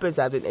what happens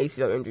after an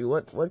ACL injury.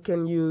 What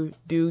can you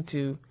do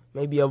to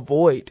maybe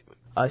avoid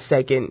a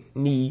second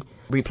knee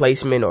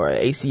replacement or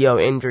an ACL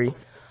injury?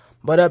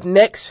 But up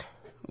next,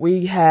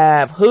 we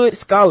have Hood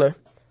Scholar.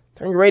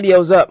 Turn your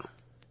radios up.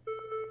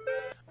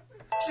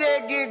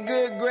 Said get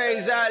good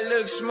grades, I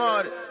look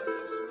smarter.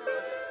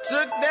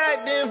 Took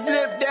that, then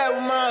flipped that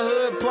with my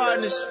hood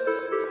partners.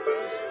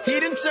 He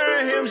done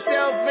turned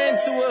himself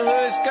into a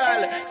hood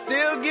scholar.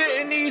 Still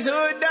getting these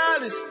hood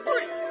dollars.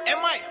 Am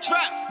I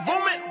trap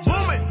booming,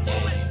 booming?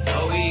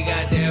 Oh, we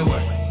got that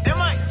work.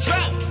 Am I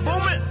trap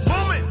booming,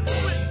 booming?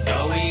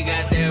 Oh, we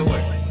got that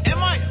work.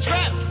 Am I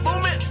trap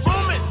booming,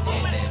 booming?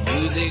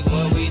 Music,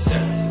 what we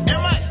serve. Am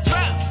I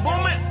trap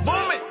booming,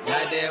 booming?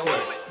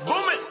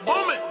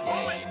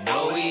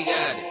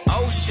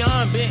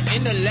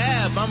 in the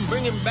lab, I'm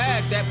bringing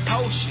back that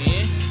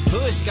potion.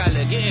 Hood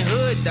scholar, getting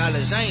hood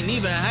dollars. I ain't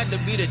even had to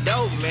be the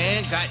dope,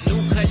 man. Got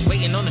new cuts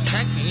waiting on the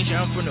track team.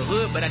 I'm from the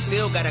hood, but I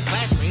still got a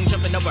class ring.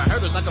 Jumping over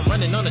hurdles like I'm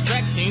running on the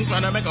track team.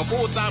 Trying to make a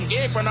full-time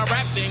gig from the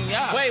rap thing,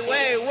 yeah.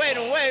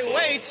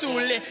 Way too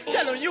lit.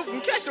 Tell them you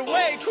can catch the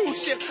way cool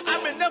shit.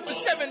 I've been up for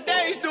 7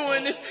 days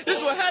doing this.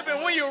 This what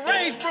happen when your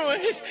raised brewing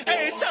hits.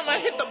 Every time I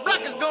hit the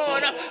block, it's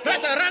going up.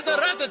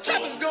 Rata,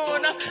 choppers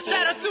going up.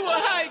 Shout out to a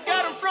high,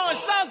 got him throwing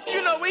sauce.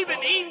 You know we been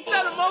eating,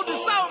 tell them hold the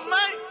salt,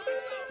 man.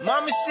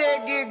 Mama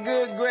said get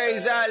good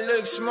grades, I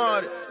look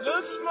smarter.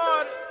 Look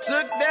smarter.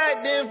 Took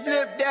that, then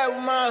flipped that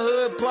with my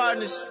hood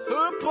partners.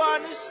 Hood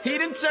partners. He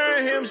done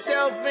turned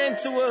himself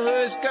into a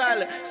hood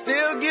scholar.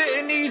 Still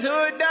getting these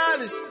hood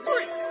dollars.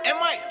 Am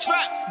I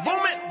trap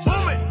booming?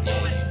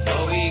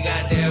 Oh, we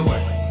got that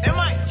work. Am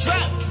I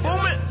trap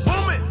booming?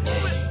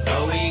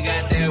 Oh, we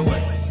got that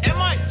work. Am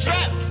I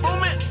trap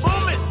booming?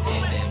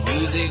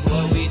 Music,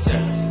 what we serve.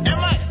 Am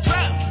I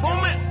trap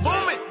booming?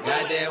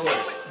 Got that work.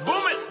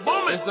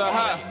 It's a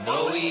high.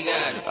 Oh, we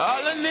got it.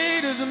 All I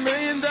need is $1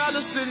 million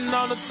sitting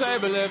on the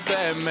table, if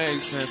that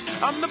makes sense.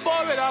 I'm the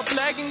boy without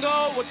black and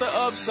gold with the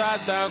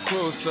upside down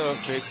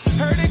crucifix.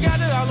 Heard they got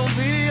it all on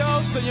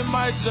video, so you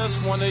might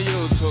just want to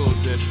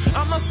YouTube this.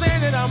 I'm not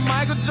saying that I'm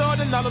Michael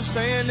Jordan, all I'm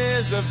saying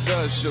is if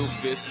the shoe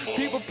fits.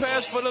 People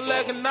pass for the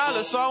lack of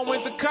knowledge, so I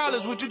went to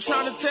college. What you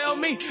trying to tell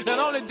me? Not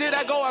only did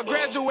I go, I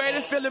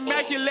graduated, feel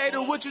immaculated.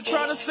 What you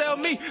trying to sell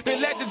me? They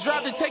let the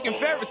drop, they taking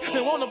Ferris. They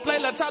want to play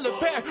like Tyler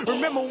Perry.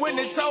 Remember when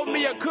they told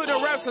me I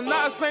couldn't rap, so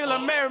now I sing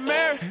like Mary.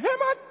 Am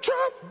I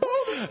trap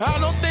booming? I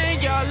don't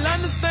think y'all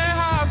understand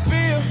how I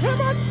feel.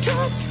 Am I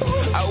trap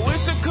booming? I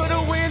wish I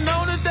could've went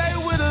on today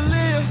with a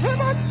live.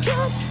 Am I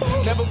trap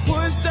booming? Never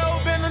pushed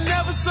dope and I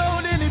never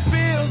sold any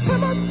pills.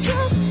 Am I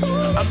trap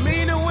booming? I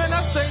mean it when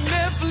I say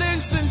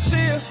Netflix and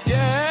chill.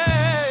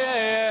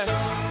 Yeah.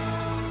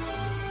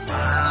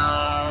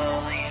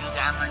 Oh, you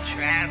got my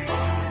trap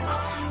booming.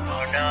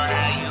 Don't know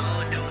how you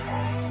do it.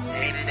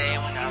 Day to day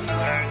when I'm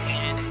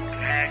working in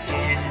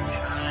classes and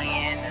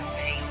trying to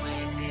make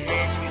with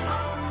this music.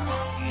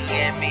 You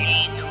get me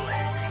doing.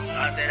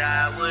 Thought that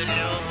I would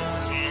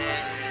lose, yeah.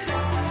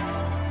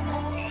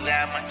 You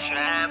got my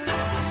trap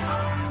booming.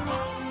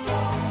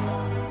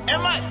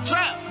 Am I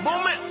trap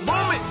booming?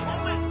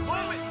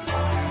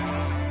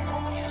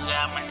 You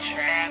got my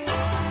trap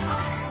booming.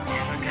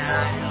 Never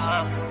got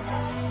up.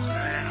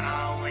 But I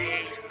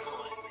always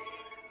good.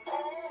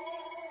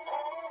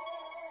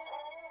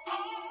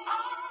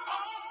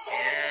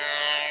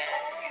 Yeah,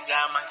 you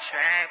got my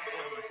trap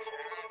booming.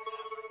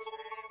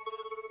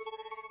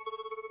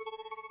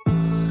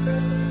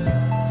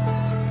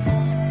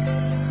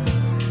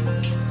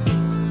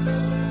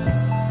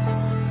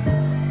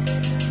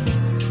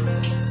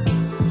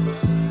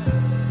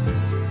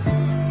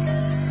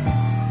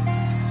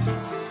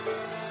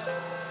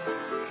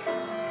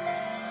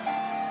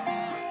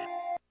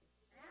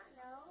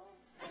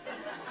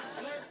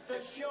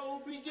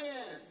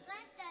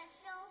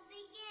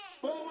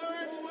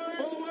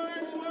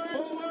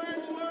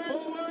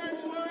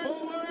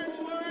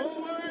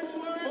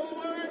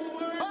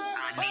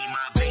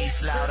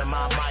 Louder,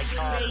 my mic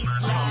up.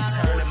 I'm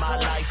turning my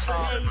life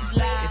up.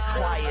 It's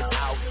quiet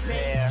out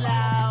there,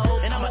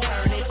 and I'ma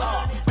turn it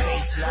up.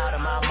 Bass louder,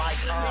 my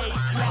mic up.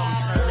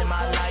 I'm turning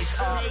my life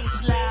up.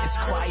 It's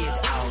quiet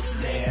out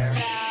there,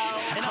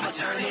 and I'ma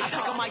turn it up. I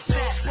think I might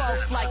snap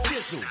off like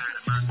Dizzle,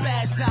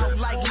 spaz out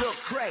like Lil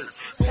Cray,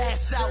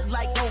 pass out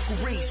like Uncle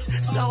Reese,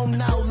 zone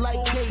out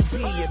like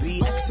KB. You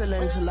be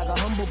excellent like a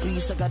humble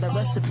beast. I got a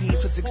recipe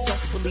for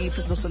success. Belief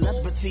is no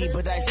celebrity,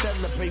 but I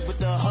celebrate with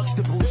the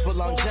Huxtables for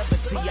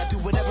longevity. I do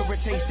whatever it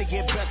takes to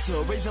get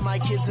better. Raising my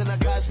kids in a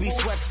Cosby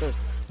sweater.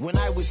 When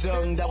I was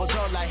young, that was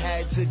all I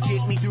had to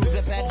get me through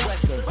the bad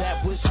weather.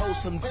 That was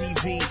wholesome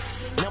TV.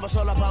 Now it's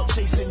all about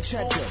chasing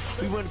cheddar.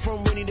 We went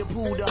from Winnie the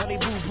Pooh to Honey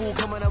Boo Boo.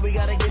 Come on now, we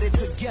gotta get it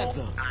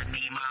together. I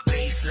need my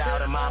bass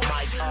louder, my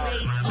mic up.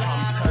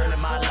 I'm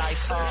turning my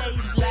life up.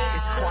 It's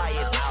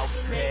quiet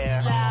out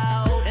there,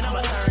 and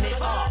I'ma turn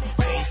it up.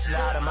 Bass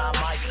louder, my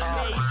mic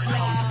up.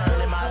 I'm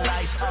turning my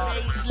life up.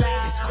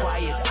 It's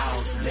quiet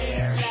out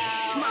there.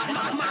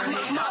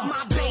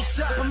 My bass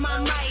up and my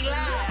mic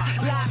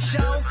loud. Live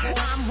shows,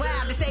 I'm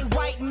wild. They say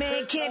white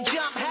men can't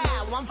jump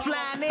high. Well, I'm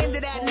flying into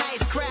that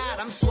nice crowd.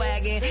 I'm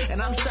swagging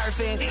and I'm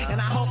surfing, and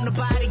I hope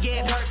nobody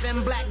get hurt.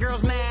 Them black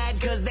girls mad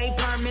cause they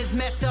permits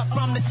messed up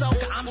from the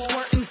soca. I'm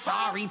squirting,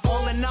 sorry,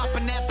 pulling up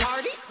in that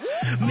party.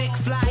 Mick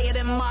Flyer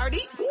and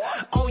Marty.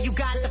 Oh, you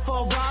got the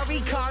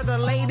Ferrari car, the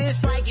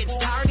latest, like it's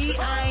tardy.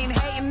 I ain't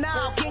hating,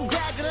 no,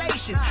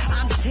 congratulations.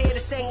 I'm just here to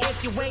say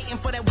if you're waiting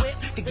for that whip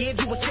to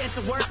give you a sense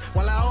of work,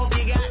 well, I hope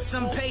you got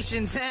some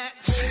patience, huh?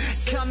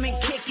 Come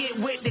and kick it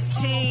with the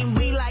team.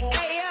 We like,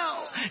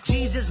 ayo,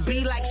 Jesus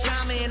be like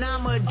Simon,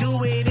 I'ma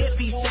do it if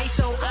he say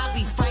so. I'll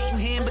be fighting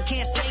him, but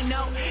can't say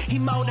no. He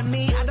more than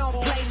me, I don't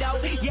play though.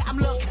 Yeah, I'm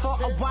looking for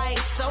a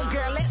wife, so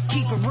girl, let's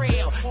keep it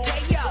real.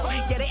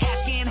 Dayo, yeah, they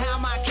asking how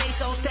my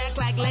queso stack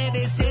like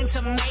lettuce and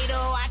tomato.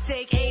 I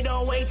take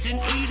 808s and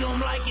eat them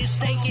like it's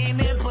steak and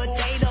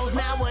potatoes.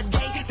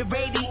 Nowadays, the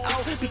radio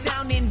be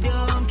sounding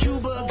dumb.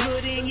 Cuba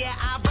Gooding, yeah,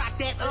 I rock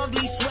that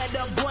ugly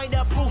sweater. Boy,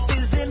 the proof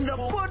is in the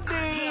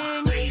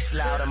pudding. Bass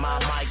loud and my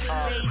mic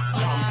up.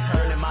 I'm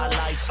turning my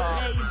life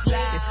up.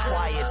 It's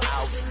quiet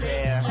out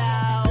there.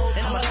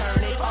 I'ma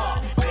turn it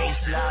up.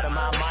 Bass loud and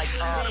my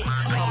mic up.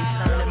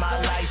 I'm turning my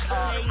life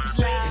up.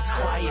 It's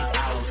quiet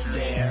out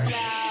there.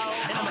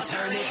 I'ma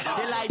turn it up.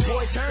 They're like,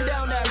 boy, turn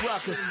down that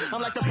ruckus.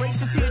 I'm like the brakes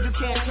to see if you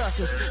can't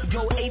touch us.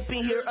 Go ape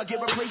in here or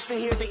get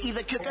replacement here. They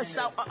either kick us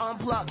out or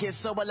unplug it.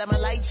 So I let my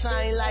light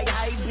shine like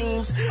high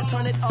beams.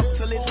 Turn it up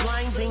till it's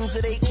blinding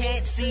so they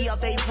can't see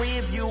out they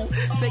rear view.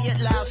 Say it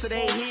loud so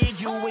they hear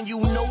you when you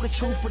know the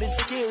truth, but it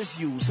scares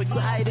you. So you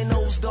hide in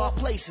those dark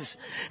places.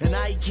 And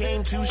I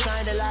came to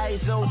shine the light,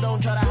 so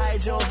don't try to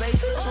hide your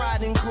faces.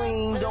 Riding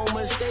clean, don't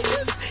mistake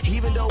us.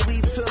 Even though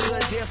we took a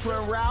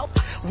different route,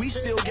 we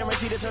still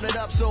guarantee to turn it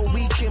up so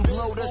we can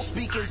blow the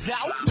speakers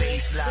out.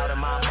 Bass loud and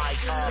my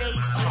mic up.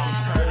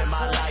 I'm turning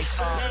my life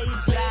up.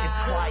 It's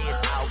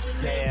quiet out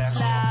there.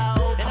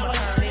 I'ma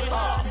turn it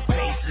up.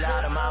 Bass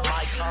loud and my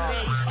mic up.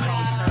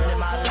 I'm turning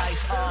my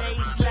life up.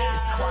 It's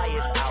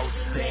quiet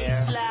out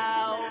there.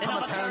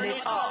 I'ma turn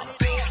it up.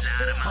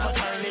 I'ma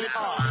turn it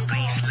up.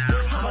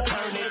 I'ma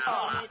turn it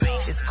up.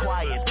 It's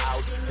quiet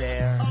out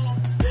there.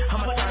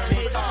 I'ma turn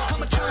it up.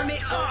 I'ma turn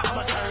it up.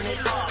 I'ma turn it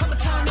up. I'ma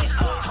turn it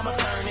up. I'ma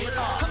turn it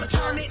up. I'ma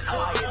turn it up.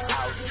 Quiet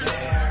out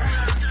there.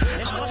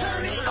 I'ma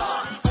turn it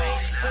up.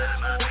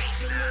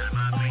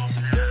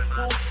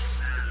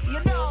 You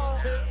know,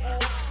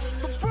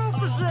 the proof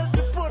is in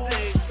the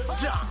pudding.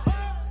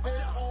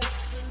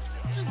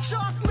 It's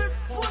chocolate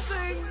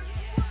pudding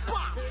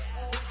box.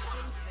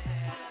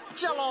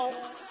 Jello.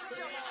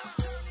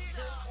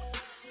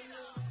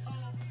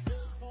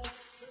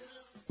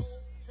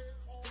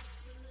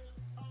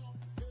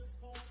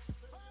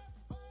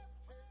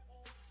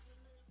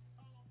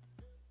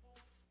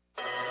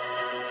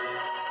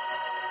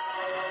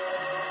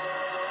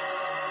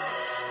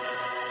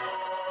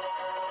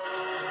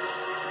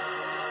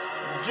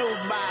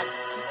 Juice box.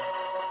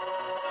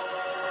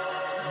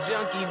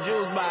 Junkie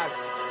juice box.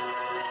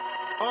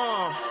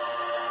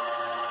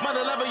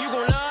 Mother lover, you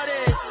gon' love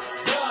this.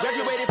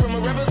 Graduated from a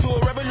rebel to a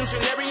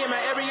revolutionary in my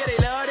area, they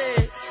love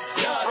it.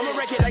 I'ma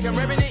wreck it like a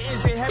revenant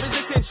engine. Heaven's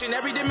ascension,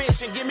 every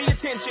dimension. Give me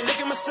attention. Look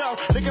at my soul,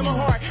 look at my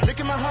heart, look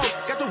at my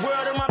hope. Got the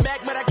world on my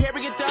back, but I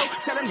carry it though.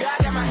 Tell them God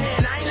got my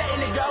hand, I ain't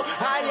letting it go.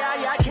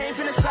 I came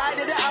from the side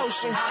of the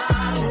ocean.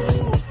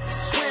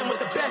 Swim with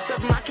the best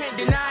of them, I can't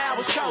deny I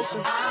was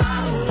chosen.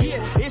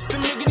 Yeah, it's the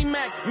Miggity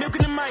Mac,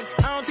 milking the mic.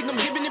 I don't think I'm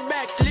giving it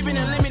back. Living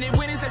unlimited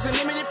winnings, that's a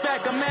limited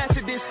fact. I'm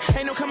mastered this,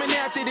 ain't no coming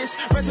after this.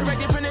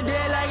 Resurrected from the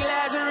dead like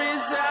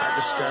Lazarus. I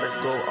just gotta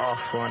go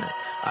off on it.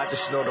 I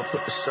just know to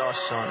put the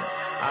sauce on it.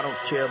 I don't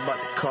care about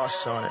the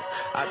cost on it.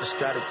 I just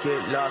gotta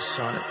get lost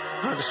on it.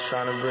 I'm just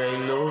trying to break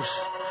loose.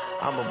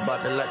 I'm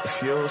about to light the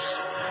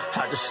fuse.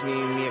 I just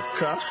need me a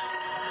cup.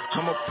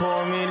 I'ma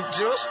pour me the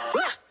juice.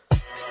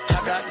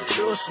 I got the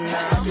juice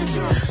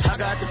now. I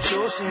got the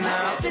juice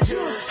now.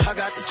 I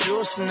got the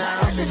juice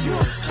now. I got the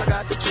juice. I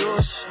got the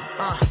juice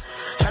now.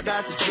 I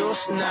got the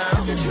juice now.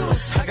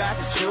 I got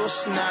the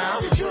juice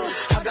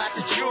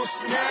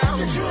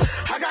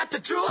now. I got the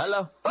juice.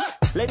 Hello.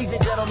 Ladies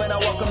and gentlemen, I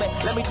welcome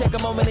it. Let me take a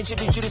moment and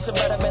introduce you to some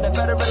better men. A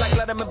veteran like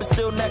Letterman, but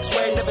still next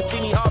way. Never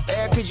see me off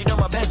air, cause you know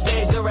my best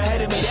days are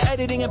ahead of me. The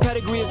editing and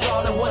pedigree is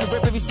all in one.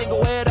 Rip every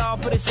single head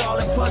off, but it's all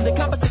in fun. The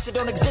competition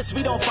don't exist,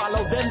 we don't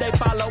follow them, they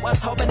follow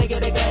us. Hoping they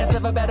get a glance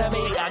of a better me.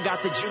 See, I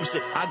got the juice,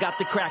 I got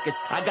the crackers,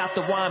 I got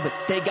the wine, but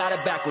they got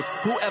it backwards.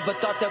 Whoever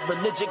thought that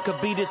religion could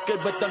be this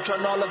good, but don't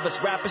turn all of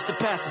us rappers to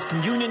pastors.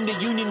 Communion, the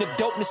union of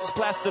dopeness is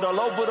plastered all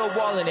over the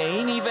wall, and they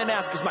ain't even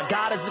ask us. My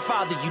God is the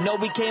Father, you know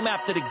we came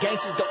after the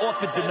gangsters, the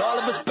orphans, and all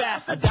of us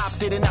bastards.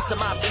 Adopted, and now some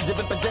options have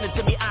been presented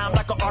to me. I'm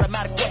like an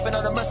automatic weapon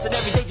on a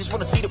mercenary. They just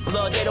wanna see the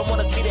blood, they don't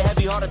wanna see the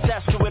heavy heart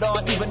attached to it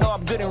all. Even though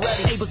I'm good and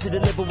ready, able to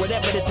deliver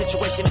whatever the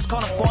situation is.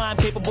 Calling for, I'm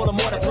capable of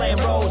more than playing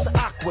roles.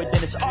 Awkward,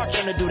 then it's our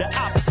turn to do the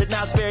opposite.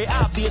 Now it's very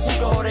obvious who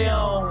can hold their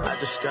own. I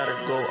just gotta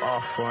go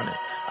off on it.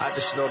 I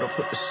just know to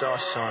put the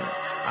sauce on it.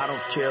 I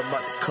don't care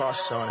about the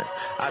cost on it.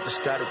 I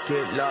just gotta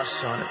get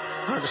lost on it.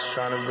 I'm just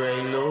trying to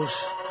break loose.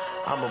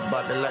 I'm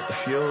about to light the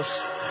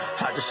fuse.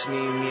 I just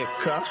need me a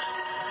cup.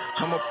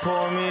 I'ma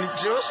pour me the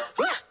juice.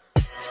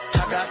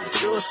 I got the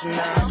juice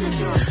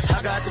now.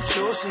 I got the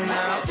juice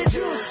now.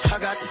 I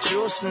got the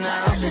juice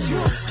now.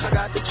 I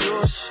got the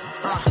juice.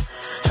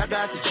 I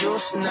got the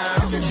juice now.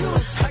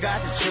 I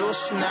got the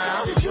juice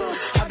now.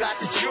 I got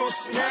the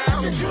juice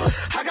now.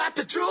 I got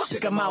the juice.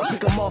 Pick 'em out,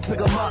 pick 'em off,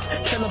 pick 'em up.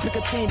 Tell 'em pick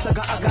a team, I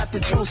got the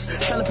juice.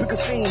 Tell 'em pick a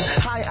scene.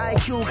 High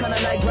IQ, kinda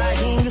like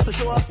Raheem. Used to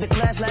show up the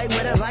class like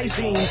where the right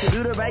seems. To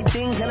do the right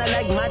thing, kinda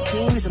like my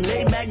team. Some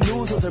laid back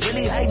dudes with some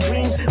really high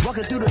dreams.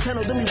 Walking through the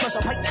tunnel, then we flush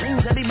our pipe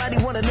dreams. Everybody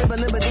wanna live,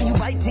 but then you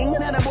biting.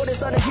 And that boy that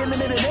started killing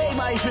it, and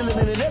everybody feeling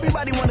it. And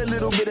everybody want a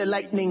little bit of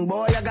lightning,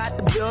 boy. I got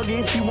the plug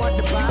if you want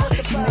the power.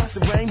 You mix the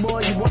rain,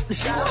 boy, you want the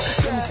shot.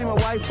 Let me see my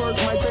wife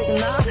first, might take a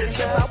nap.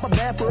 Step out my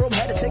bathroom,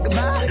 had to take a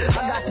bath.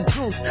 I got the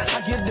juice,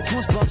 I give the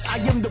goosebumps.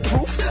 proofs. I am the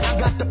proof. I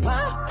got the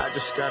power. I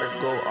just gotta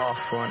go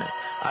off on it.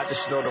 I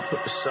just know to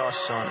put the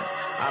sauce on it.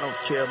 I don't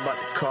care about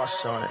the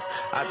cost on it.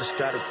 I just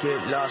gotta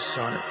get lost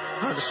on it.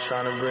 I'm just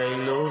trying to break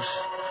loose.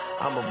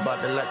 I'm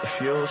about to light the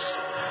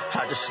fuse.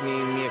 I just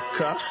need me a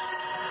cup.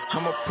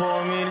 I'ma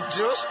pour me the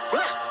juice.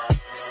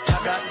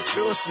 I got the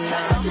juice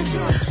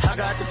now. I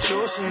got the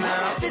juice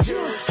now.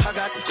 I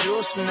got the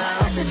juice now.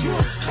 I got the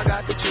juice. I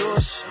got the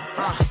juice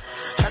now.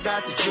 I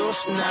got the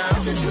juice now.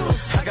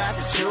 I got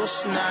the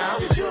juice now.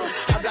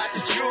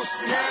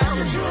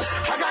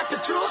 I got the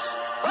juice.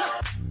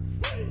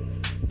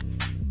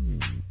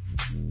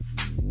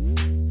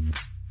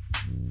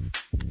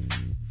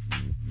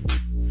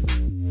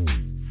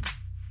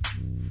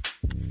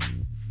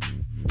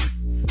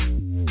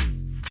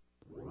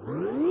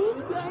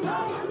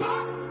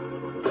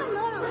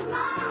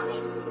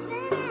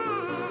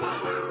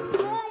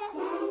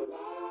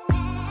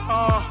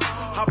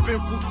 I've been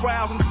through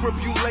trials and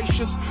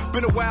tribulations.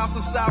 Been a while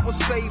since I was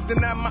saved,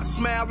 and I might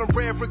smile on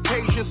rare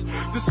occasions.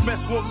 This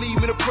mess won't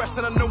leave me depressed,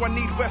 and I know I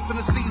need rest in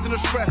the season of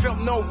stress. Felt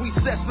no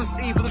recess since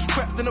evil is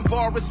crept and the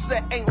bar is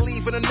set. Ain't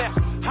leaving a nest.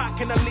 How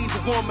can I leave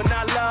a woman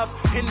I love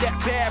in that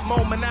bad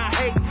moment I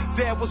hate?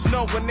 There was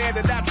no one there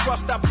that I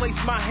trust. I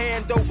placed my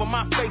hand over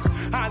my face.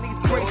 I need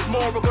grace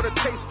more. I'm gonna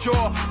taste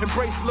joy.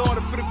 Embrace Lord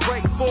and for the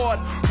great Ford.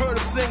 Heard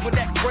him sing with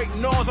that great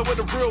noise. I with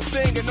a real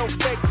thing and no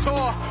fake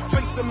tour.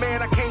 Face a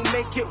man, I can't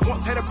make it.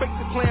 Once had a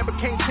basic plan, but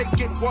can't take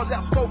it. Was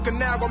outspoken,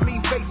 now I'm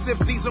evasive.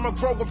 These are my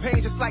growing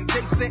pains, just like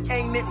Jason.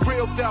 Ain't it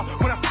real though?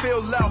 When I feel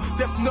low,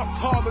 death knocked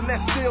hard and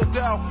that's still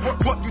though.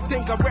 What you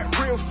think I rap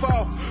real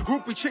for?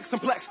 Groupie chicks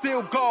and black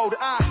steel gold.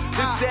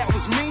 If that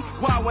was me,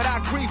 why would I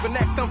grieve and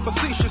act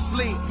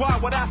unfacetiously? Why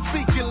would I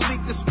speak and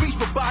leak the speech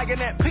for buying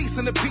that peace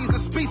and the peas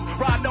of speech?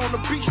 Ride on the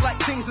beach like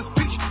things is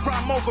peach.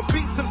 Crime over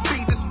beats and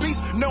feed this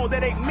beast. No,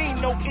 that ain't me,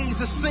 no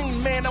easy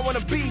scene, man. I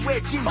wanna be where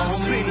Jesus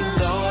only be. The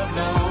Lord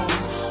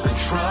knows the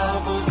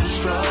troubles and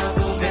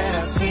struggles that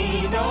I've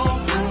seen all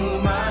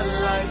through my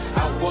life.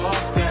 I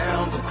walked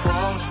down the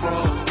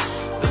crossroads.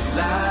 The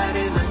light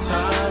in the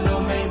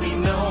tunnel made me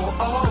know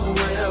all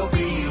will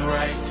be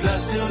right.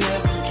 Plus he'll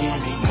never give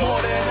me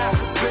more than I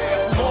could bear,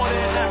 more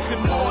than I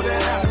could, more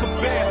than I could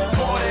bear,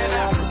 more than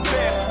I could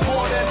bear,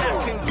 more than I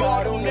can.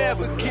 God will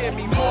never give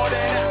me more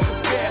than I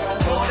could bear,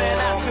 more than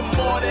I could,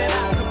 more than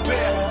I could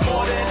bear,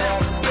 more than I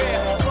could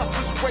bear. Plus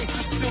His grace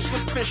is still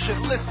sufficient.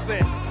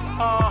 Listen,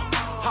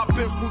 I've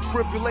been through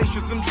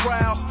tribulations and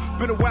trials.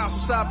 Been a while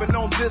since I've been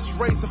on this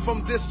race, and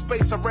from this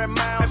space I ran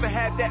miles. Never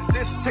had that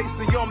distaste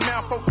in your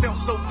mouth, or felt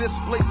so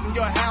displaced in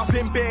your house.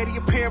 Then bear the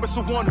appearance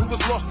of one who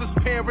has lost his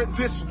parent.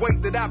 This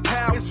weight that I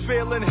pound is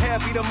feeling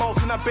heavy the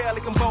most, and I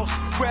barely can boast.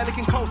 Rarely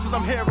can coast as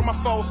I'm hearing my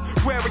foes.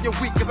 Wearing your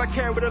weak as I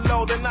carry the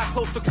load. They're not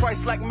close to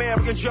Christ like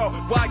Mary and Joe.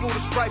 Why you the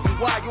strife and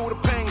why you the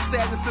pain?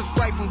 Sadness is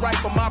rife and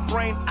ripe on my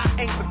brain. I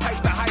ain't the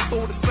type to hype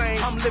all the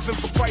same. I'm living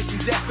for Christ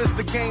and death is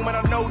the game, and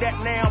I know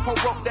that now. If I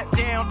wrote that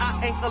down,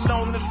 I ain't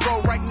alone in this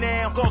road right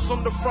now. Ghost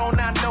on the throne,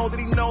 I know that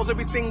He knows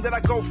everything that I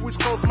go through. Which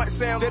close might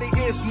sound that He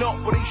is not,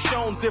 but He's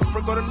shown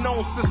different. Got a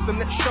known system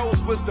that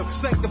shows wisdom,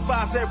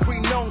 sanctifies every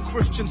known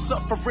Christian.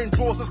 Suffering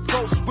draws us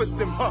close with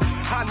Him.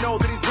 I know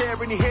that He's here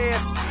and He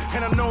hears,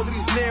 and I know that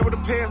He's near with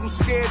the pairs. I'm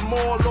scared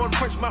more, Lord,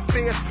 quench my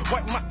fears,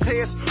 wipe my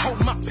tears,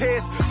 hold my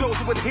peers. Those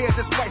who would hear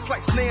this spice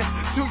like snares,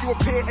 till you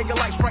appear and your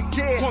life's right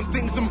there. One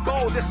thing's in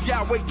bold, that's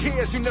Yahweh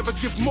cares. You never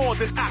give more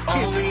than I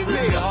can. Only the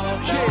Lord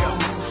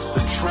knows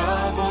the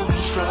troubles and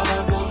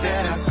struggles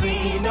that I've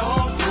seen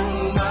all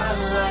through my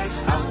life.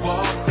 I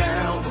walked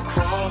down the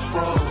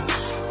crossroads.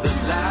 The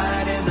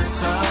light in the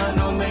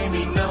tunnel made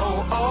me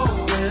know all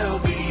will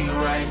be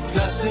right.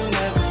 Plus He'll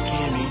never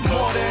give me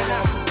more than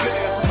I could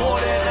bear, more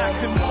than I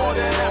could, more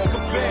than I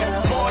could bear,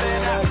 more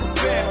than I could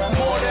bear,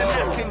 more than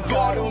I can.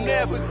 God will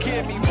never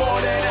give me more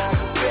than I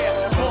could bear,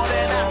 more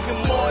than I can,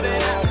 more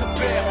than I could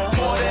bear,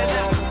 more than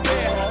I could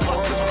bear.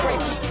 Plus His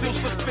grace is still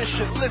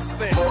sufficient.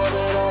 Listen. More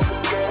than I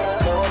could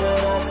bear, more than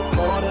I could,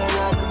 more than I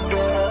could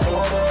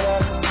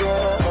bear,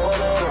 more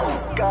than I could bear, more than I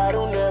could. God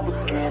will never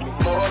give me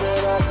more than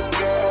I could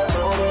bear,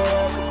 more than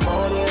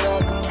I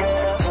could,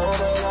 more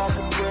than I could bear, more than I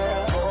could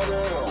bear, more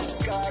than I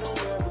could. God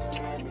will never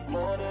give me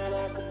more than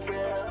I could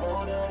bear,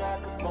 more than I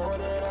could, more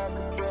than I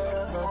could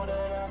bear, more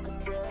than I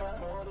could bear,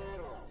 more than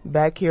I could.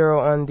 Back here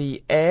on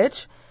The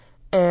Edge,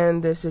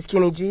 and this is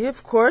Kenny G,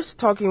 of course,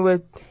 talking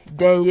with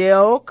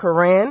Danielle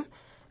Curran,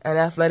 an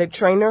athletic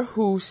trainer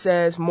who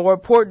says more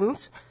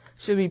importance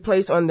should be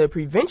placed on the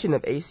prevention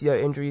of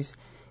ACL injuries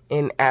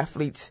in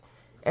athletes.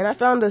 And I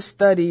found a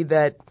study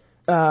that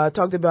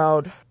talked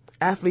about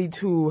athletes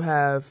who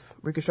have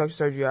reconstructive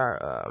surgery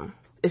are,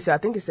 I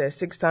think it says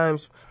six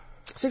times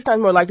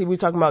more likely we're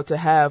talking about to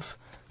have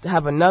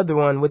another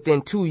one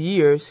within 2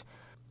 years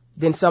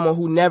than someone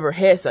who never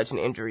had such an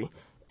injury.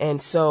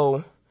 And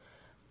so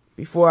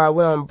before I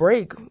went on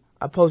break,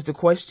 I posed the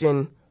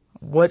question,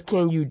 what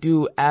can you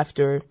do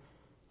after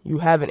you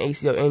have an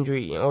ACL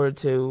injury in order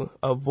to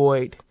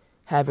avoid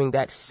having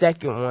that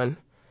second one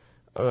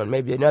on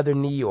maybe another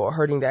knee or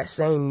hurting that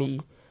same knee?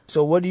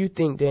 So what do you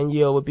think,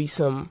 Danielle, would be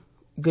some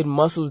good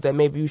muscles that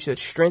maybe you should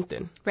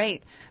strengthen?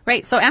 Right.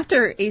 So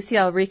after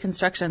ACL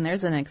reconstruction,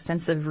 there's an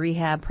extensive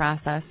rehab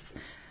process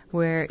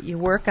where you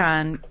work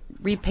on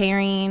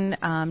repairing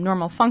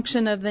normal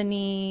function of the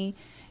knee.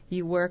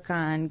 You work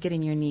on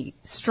getting your knee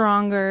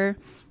stronger,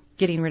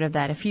 getting rid of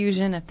that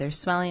effusion if there's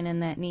swelling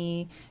in that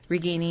knee,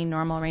 regaining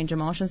normal range of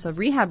motion. So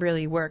rehab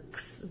really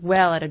works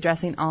well at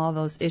addressing all of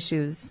those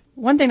issues.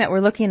 One thing that we're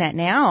looking at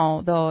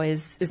now, though,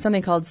 is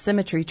something called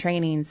symmetry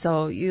training.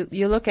 So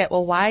you look at,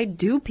 well, why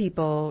do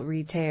people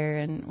re-tear?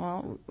 And,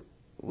 well,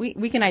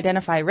 we can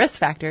identify risk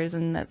factors,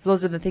 and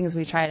those are the things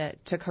we try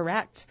to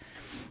correct.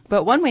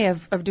 But one way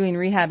of doing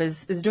rehab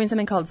is doing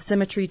something called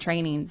symmetry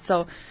training.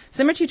 So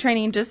symmetry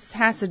training just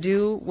has to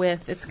do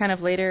with, it's kind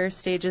of later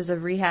stages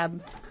of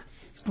rehab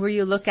where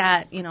you look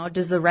at,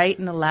 does the right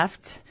and the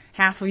left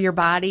half of your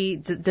body,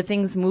 do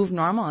things move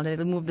normal? Do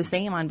they move the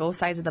same on both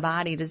sides of the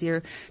body? Does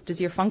your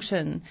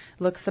function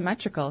look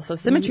symmetrical? So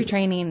symmetry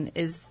training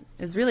is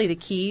really the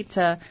key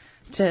to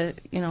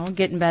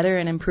getting better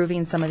and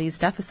improving some of these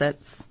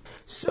deficits.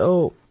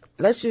 So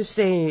let's just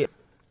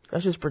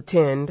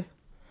pretend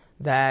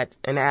that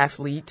an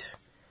athlete,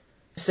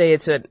 say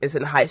it's a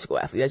high school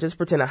athlete. Let's just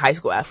pretend a high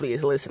school athlete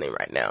is listening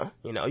right now.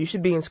 You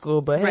should be in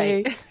school, but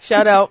hey, right.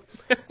 Shout out.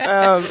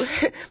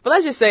 But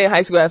let's just say a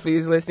high school athlete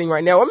is listening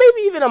right now, or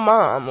maybe even a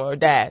mom or a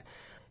dad,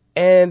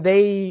 and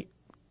they're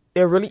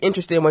really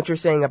interested in what you're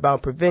saying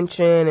about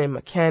prevention and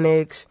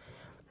mechanics.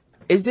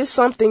 Is this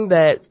something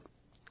that,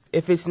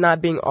 if it's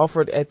not being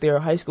offered at their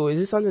high school, is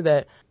this something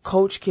that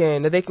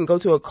they can go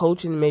to a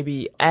coach and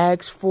maybe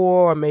ask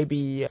for, or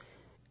maybe,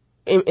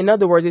 in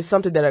other words, it's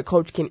something that a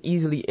coach can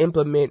easily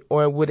implement,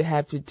 or would it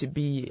have to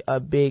be a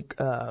big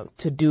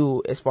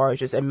to-do as far as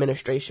just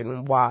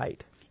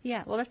administration-wide?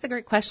 Yeah, well, that's a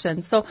great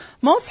question. So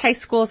most high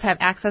schools have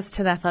access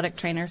to an athletic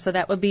trainer, so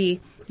that would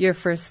be your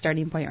first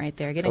starting point right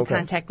there. Get in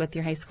contact with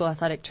your high school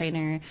athletic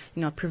trainer.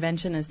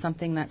 Prevention is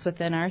something that's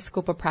within our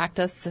scope of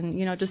practice, and,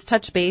 just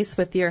touch base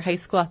with your high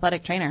school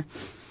athletic trainer.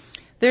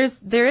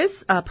 There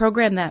is a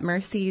program that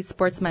Mercy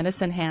Sports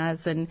Medicine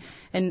has, and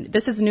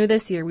this is new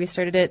this year. We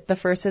started it the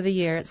first of the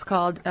year. It's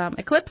called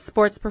Eclipse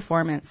Sports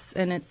Performance,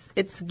 and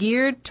it's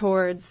geared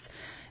towards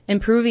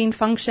improving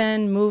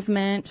function,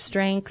 movement,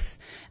 strength.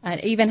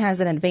 It even has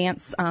an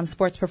advanced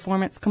sports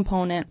performance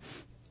component.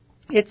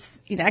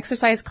 It's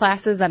exercise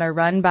classes that are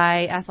run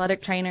by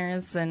athletic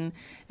trainers, and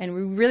we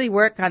really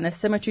work on the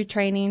symmetry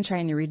training,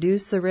 trying to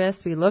reduce the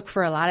risk. We look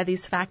for a lot of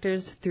these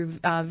factors through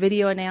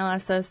video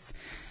analysis.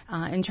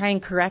 And try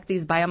and correct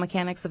these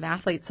biomechanics of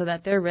athletes so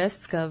that their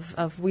risk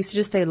of we should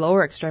just say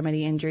lower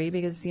extremity injury,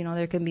 because,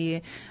 there can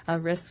be a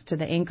risk to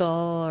the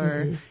ankle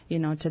or,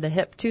 to the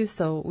hip too.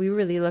 So we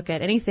really look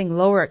at anything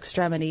lower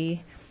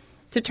extremity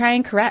to try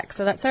and correct.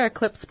 So that's our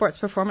Eclipse Sports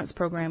Performance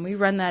Program. We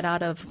run that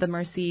out of the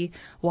Mercy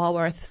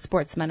Walworth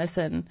Sports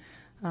Medicine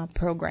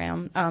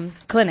program,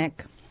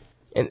 clinic.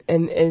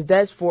 And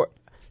that's for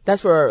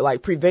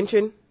like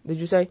prevention, did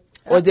you say?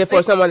 Or is it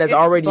for someone that's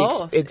already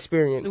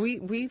experienced?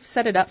 We've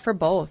set it up for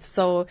both.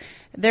 So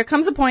there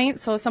comes a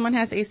point, so someone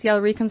has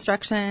ACL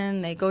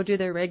reconstruction, they go do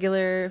their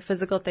regular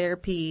physical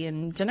therapy,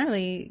 and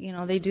generally,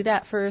 they do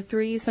that for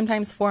 3,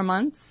 sometimes 4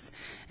 months.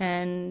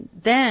 And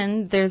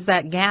then there's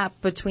that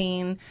gap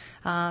between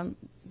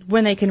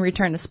when they can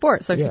return to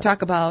sport. So if you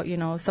talk about,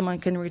 someone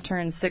can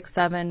return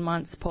 6-7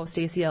 months post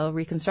ACL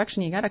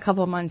reconstruction, you got a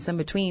couple of months in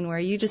between where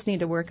you just need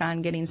to work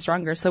on getting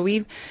stronger. So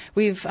we've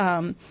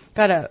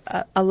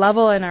got a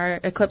level in our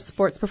Eclipse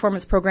Sports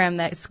Performance Program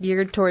that's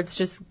geared towards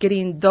just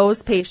getting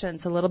those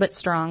patients a little bit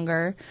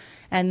stronger.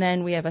 And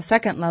then we have a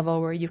second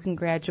level where you can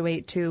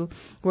graduate to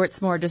where it's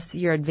more just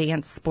your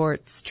advanced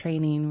sports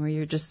training, where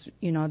you're just,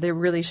 there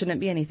really shouldn't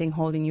be anything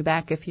holding you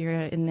back if you're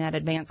in that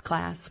advanced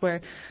class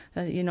where,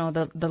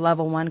 the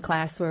level 1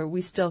 class where we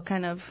still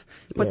kind of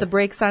put the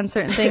brakes on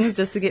certain things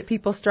just to get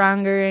people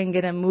stronger and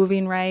get them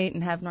moving right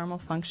and have normal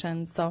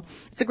function. So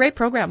it's a great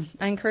program.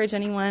 I encourage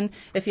anyone,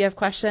 if you have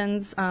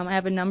questions, I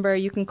have a number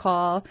you can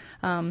call,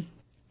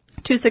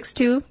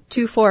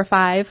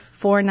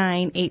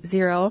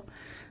 262-245-4980.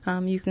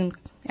 You can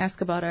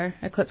ask about our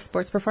Eclipse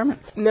Sports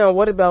Performance. Now,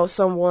 what about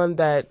someone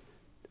that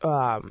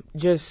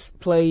just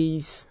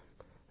plays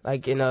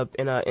like in a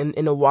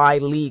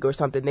wide league or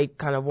something? They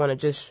kind of want to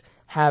just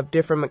have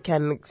different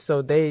mechanics,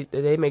 so they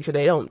make sure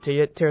they don't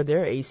tear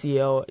their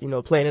ACL.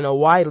 Playing in a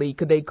wide league,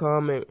 could they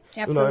come and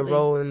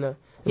enroll in the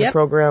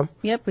program?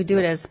 Yep, we do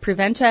it as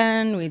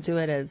prevention. We do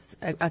it as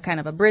a kind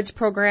of a bridge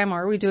program,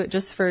 or we do it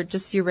just for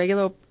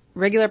your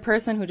regular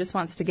person who just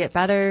wants to get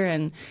better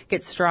and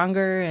get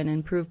stronger and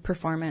improve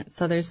performance.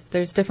 So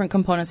there's different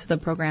components to the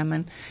program,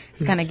 and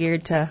it's kind of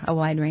geared to a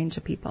wide range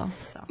of people.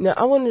 So. Now,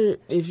 I wonder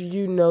if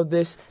you know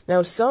this.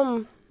 Now,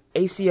 some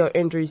ACL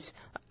injuries,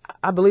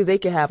 I believe they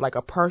can have like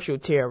a partial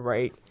tear,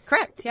 right?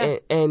 Correct, yeah.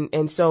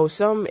 And so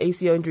some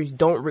ACL injuries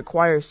don't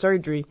require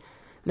surgery.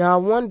 Now, I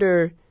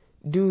wonder,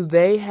 do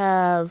they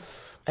have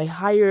a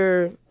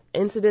higher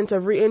incidence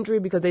of re-injury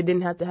because they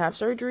didn't have to have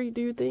surgery,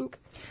 do you think?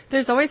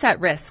 There's always that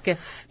risk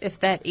if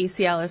that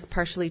ACL is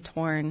partially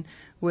torn.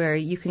 where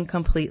you can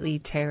completely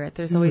tear it.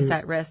 There's always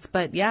that risk.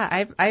 But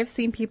yeah, I've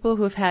seen people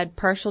who have had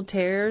partial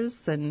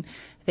tears, and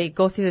they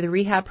go through the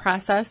rehab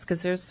process,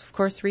 because there's of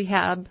course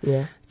rehab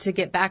to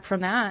get back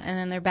from that, and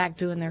then they're back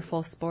doing their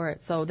full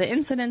sport. So the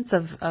incidence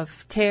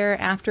of tear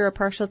after a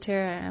partial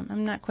tear,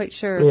 I'm not quite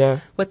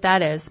sure what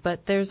that is,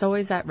 but there's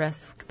always that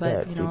risk.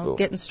 But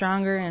getting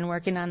stronger and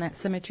working on that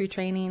symmetry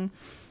training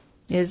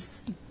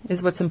is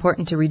what's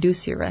important to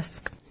reduce your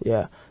risk.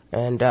 Yeah,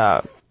 and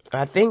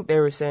I think they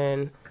were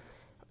saying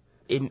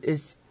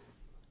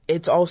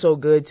it's also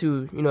good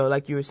to,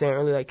 like you were saying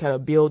earlier, like kind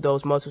of build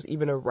those muscles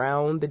even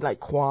around the like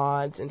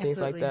quads and things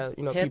like that.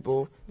 Hips.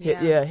 People,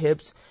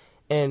 hips,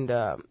 and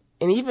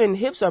even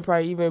hips are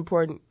probably even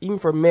important even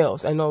for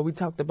males. I know we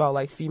talked about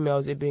like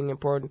females it being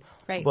important,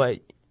 right? But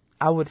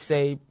I would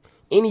say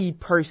any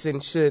person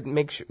should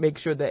make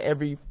sure that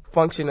every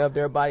function of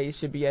their body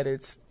should be at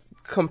its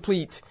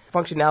complete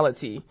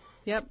functionality.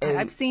 Yep, and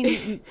I've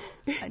seen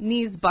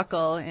knees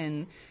buckle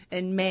in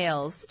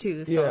males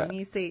too. So when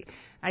you say,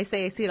 I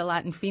see it a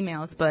lot in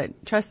females,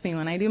 but trust me,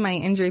 when I do my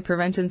injury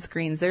prevention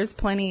screens, there's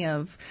plenty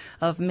of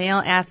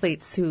male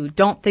athletes who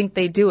don't think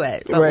they do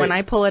it. But when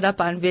I pull it up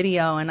on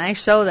video and I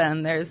show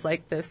them, there's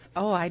like this,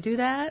 oh, I do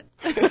that?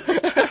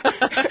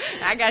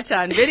 I got you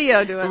on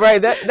video doing right.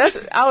 That's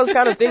I was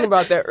kind of thinking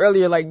about that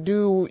earlier. Like,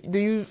 do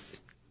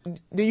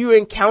you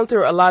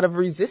encounter a lot of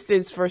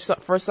resistance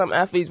for some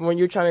athletes when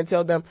you're trying to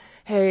tell them,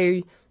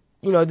 hey,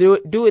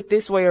 do it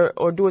this way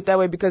or do it that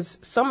way? Because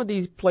some of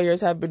these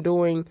players have been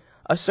doing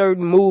a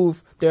certain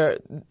move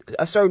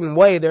a certain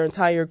way their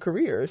entire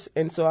careers.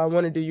 And so I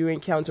wondered, do you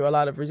encounter a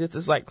lot of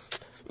resistance? Like,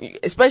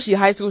 especially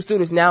high school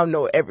students now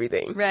know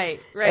everything.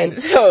 Right.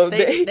 And so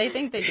they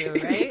think they do,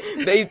 right?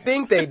 They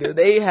think they do.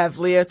 They have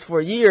lived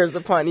for years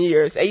upon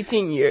years,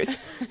 18 years.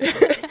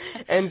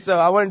 And so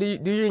I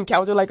wondered, do you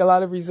encounter like a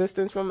lot of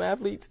resistance from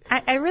athletes?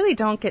 I really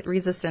don't get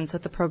resistance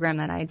with the program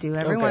that I do.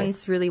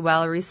 Everyone's really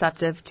well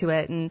receptive to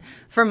it. And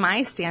from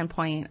my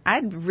standpoint,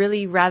 I'd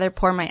really rather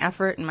pour my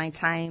effort and my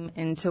time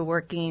into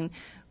working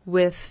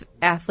with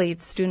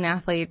student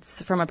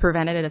athletes from a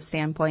preventative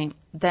standpoint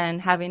than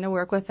having to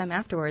work with them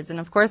afterwards. And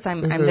of course,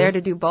 I'm there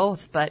to do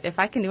both. But if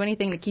I can do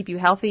anything to keep you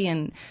healthy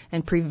and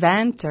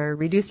prevent or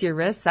reduce your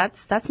risk,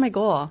 that's my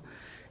goal.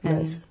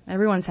 And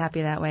everyone's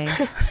happy that way.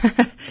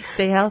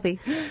 Stay healthy.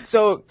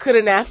 So could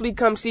an athlete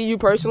come see you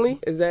personally?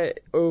 Is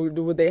that, or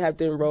would they have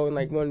to enroll in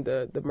like one of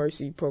the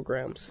Mercy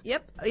programs?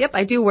 Yep.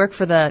 I do work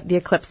for the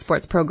Eclipse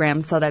Sports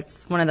program, so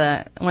that's one of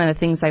the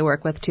things I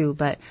work with too.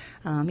 But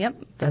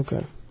that's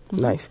okay.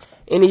 Nice.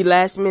 Any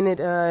last minute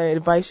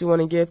advice you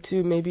want to give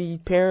to maybe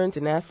parents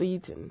and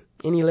athletes and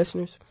any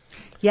listeners?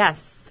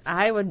 Yes.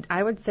 I would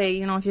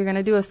say, if you're going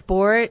to do a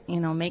sport,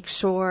 make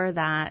sure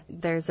that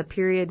there's a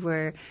period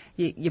where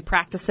you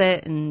practice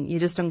it and you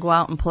just don't go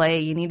out and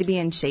play. You need to be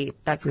in shape.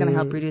 That's going to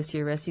help reduce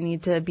your risk. You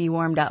need to be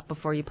warmed up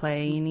before you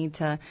play. You need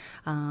to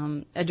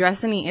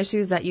address any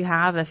issues that you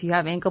have. If you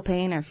have ankle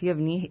pain or if you have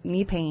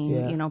knee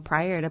pain,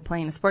 prior to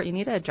playing a sport, you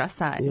need to address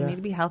that. You need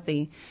to be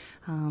healthy.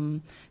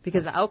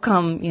 Because the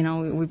outcome,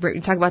 we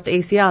talk about the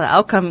ACL, the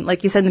outcome,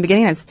 like you said in the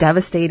beginning, it's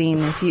devastating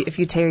if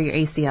you tear your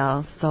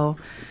ACL. So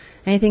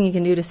anything you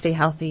can do to stay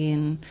healthy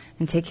and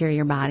take care of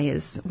your body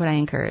is what I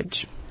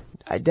encourage.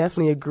 I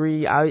definitely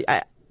agree.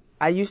 I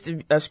used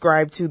to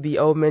ascribe to the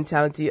old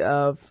mentality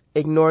of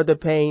ignore the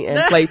pain and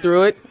play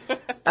through it.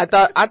 I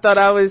thought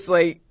I was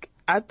like,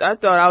 I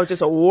thought I was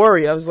just a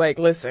warrior. I was like,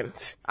 listen,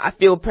 I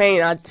feel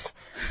pain.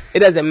 It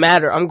doesn't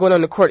matter. I'm going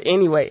on the court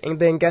anyway. And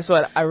then guess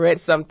what? I read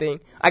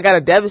something. I got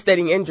a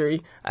devastating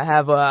injury. I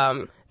have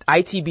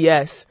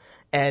ITBS,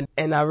 and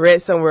I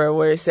read somewhere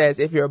where it says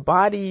if your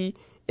body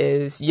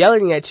is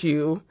yelling at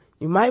you,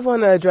 you might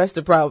want to address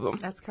the problem.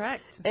 That's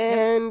correct.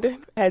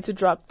 And I had to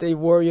drop the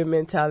warrior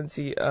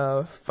mentality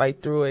of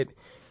fight through it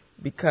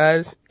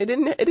because it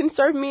didn't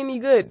serve me any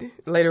good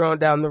later on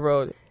down the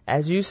road.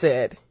 As you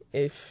said,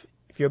 if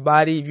you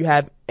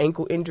have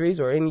ankle injuries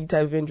or any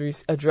type of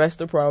injuries, address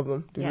the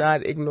problem. Do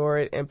not ignore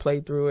it and play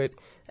through it,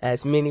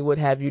 as many would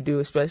have you do,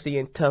 especially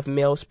in tough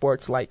male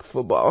sports like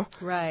football.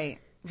 Right.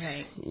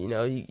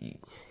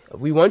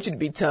 We want you to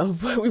be tough,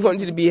 but we want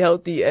you to be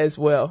healthy as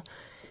well.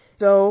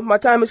 So my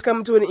time is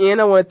coming to an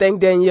end. I want to thank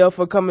Danielle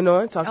for coming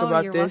on, talking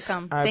about you're this.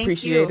 Welcome. I Thank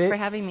appreciate you it. for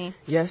having me.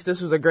 Yes,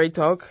 this was a great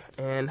talk,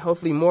 and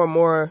hopefully more and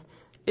more,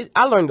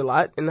 I learned a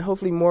lot, and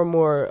hopefully more and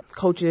more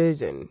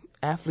coaches and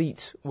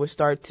athletes will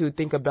start to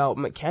think about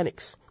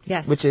mechanics.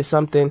 Yes. Which is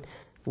something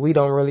we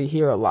don't really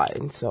hear a lot.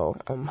 And so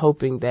I'm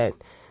hoping that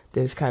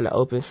this kind of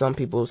opens some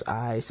people's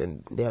eyes,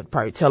 and they'll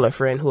probably tell a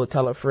friend who will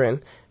tell a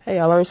friend, hey,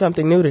 I learned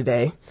something new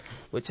today,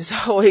 which is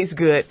always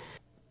good.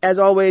 As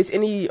always,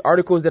 any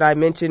articles that I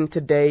mentioned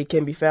today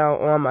can be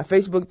found on my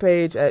Facebook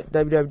page at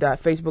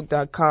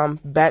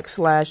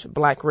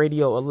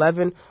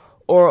www.facebook.com/BlackRadio11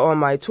 or on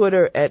my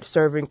Twitter at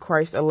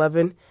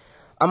ServingChrist11.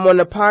 I'm on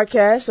the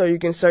podcast, so you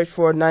can search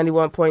for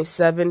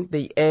 91.7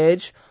 The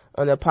Edge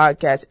on the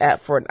podcast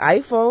app for an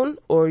iPhone,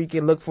 or you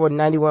can look for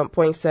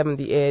 91.7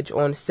 The Edge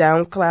on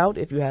SoundCloud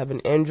if you have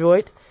an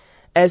Android.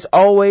 As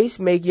always,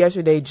 make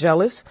yesterday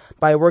jealous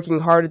by working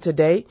harder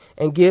today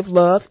and give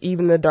love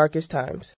even in the darkest times.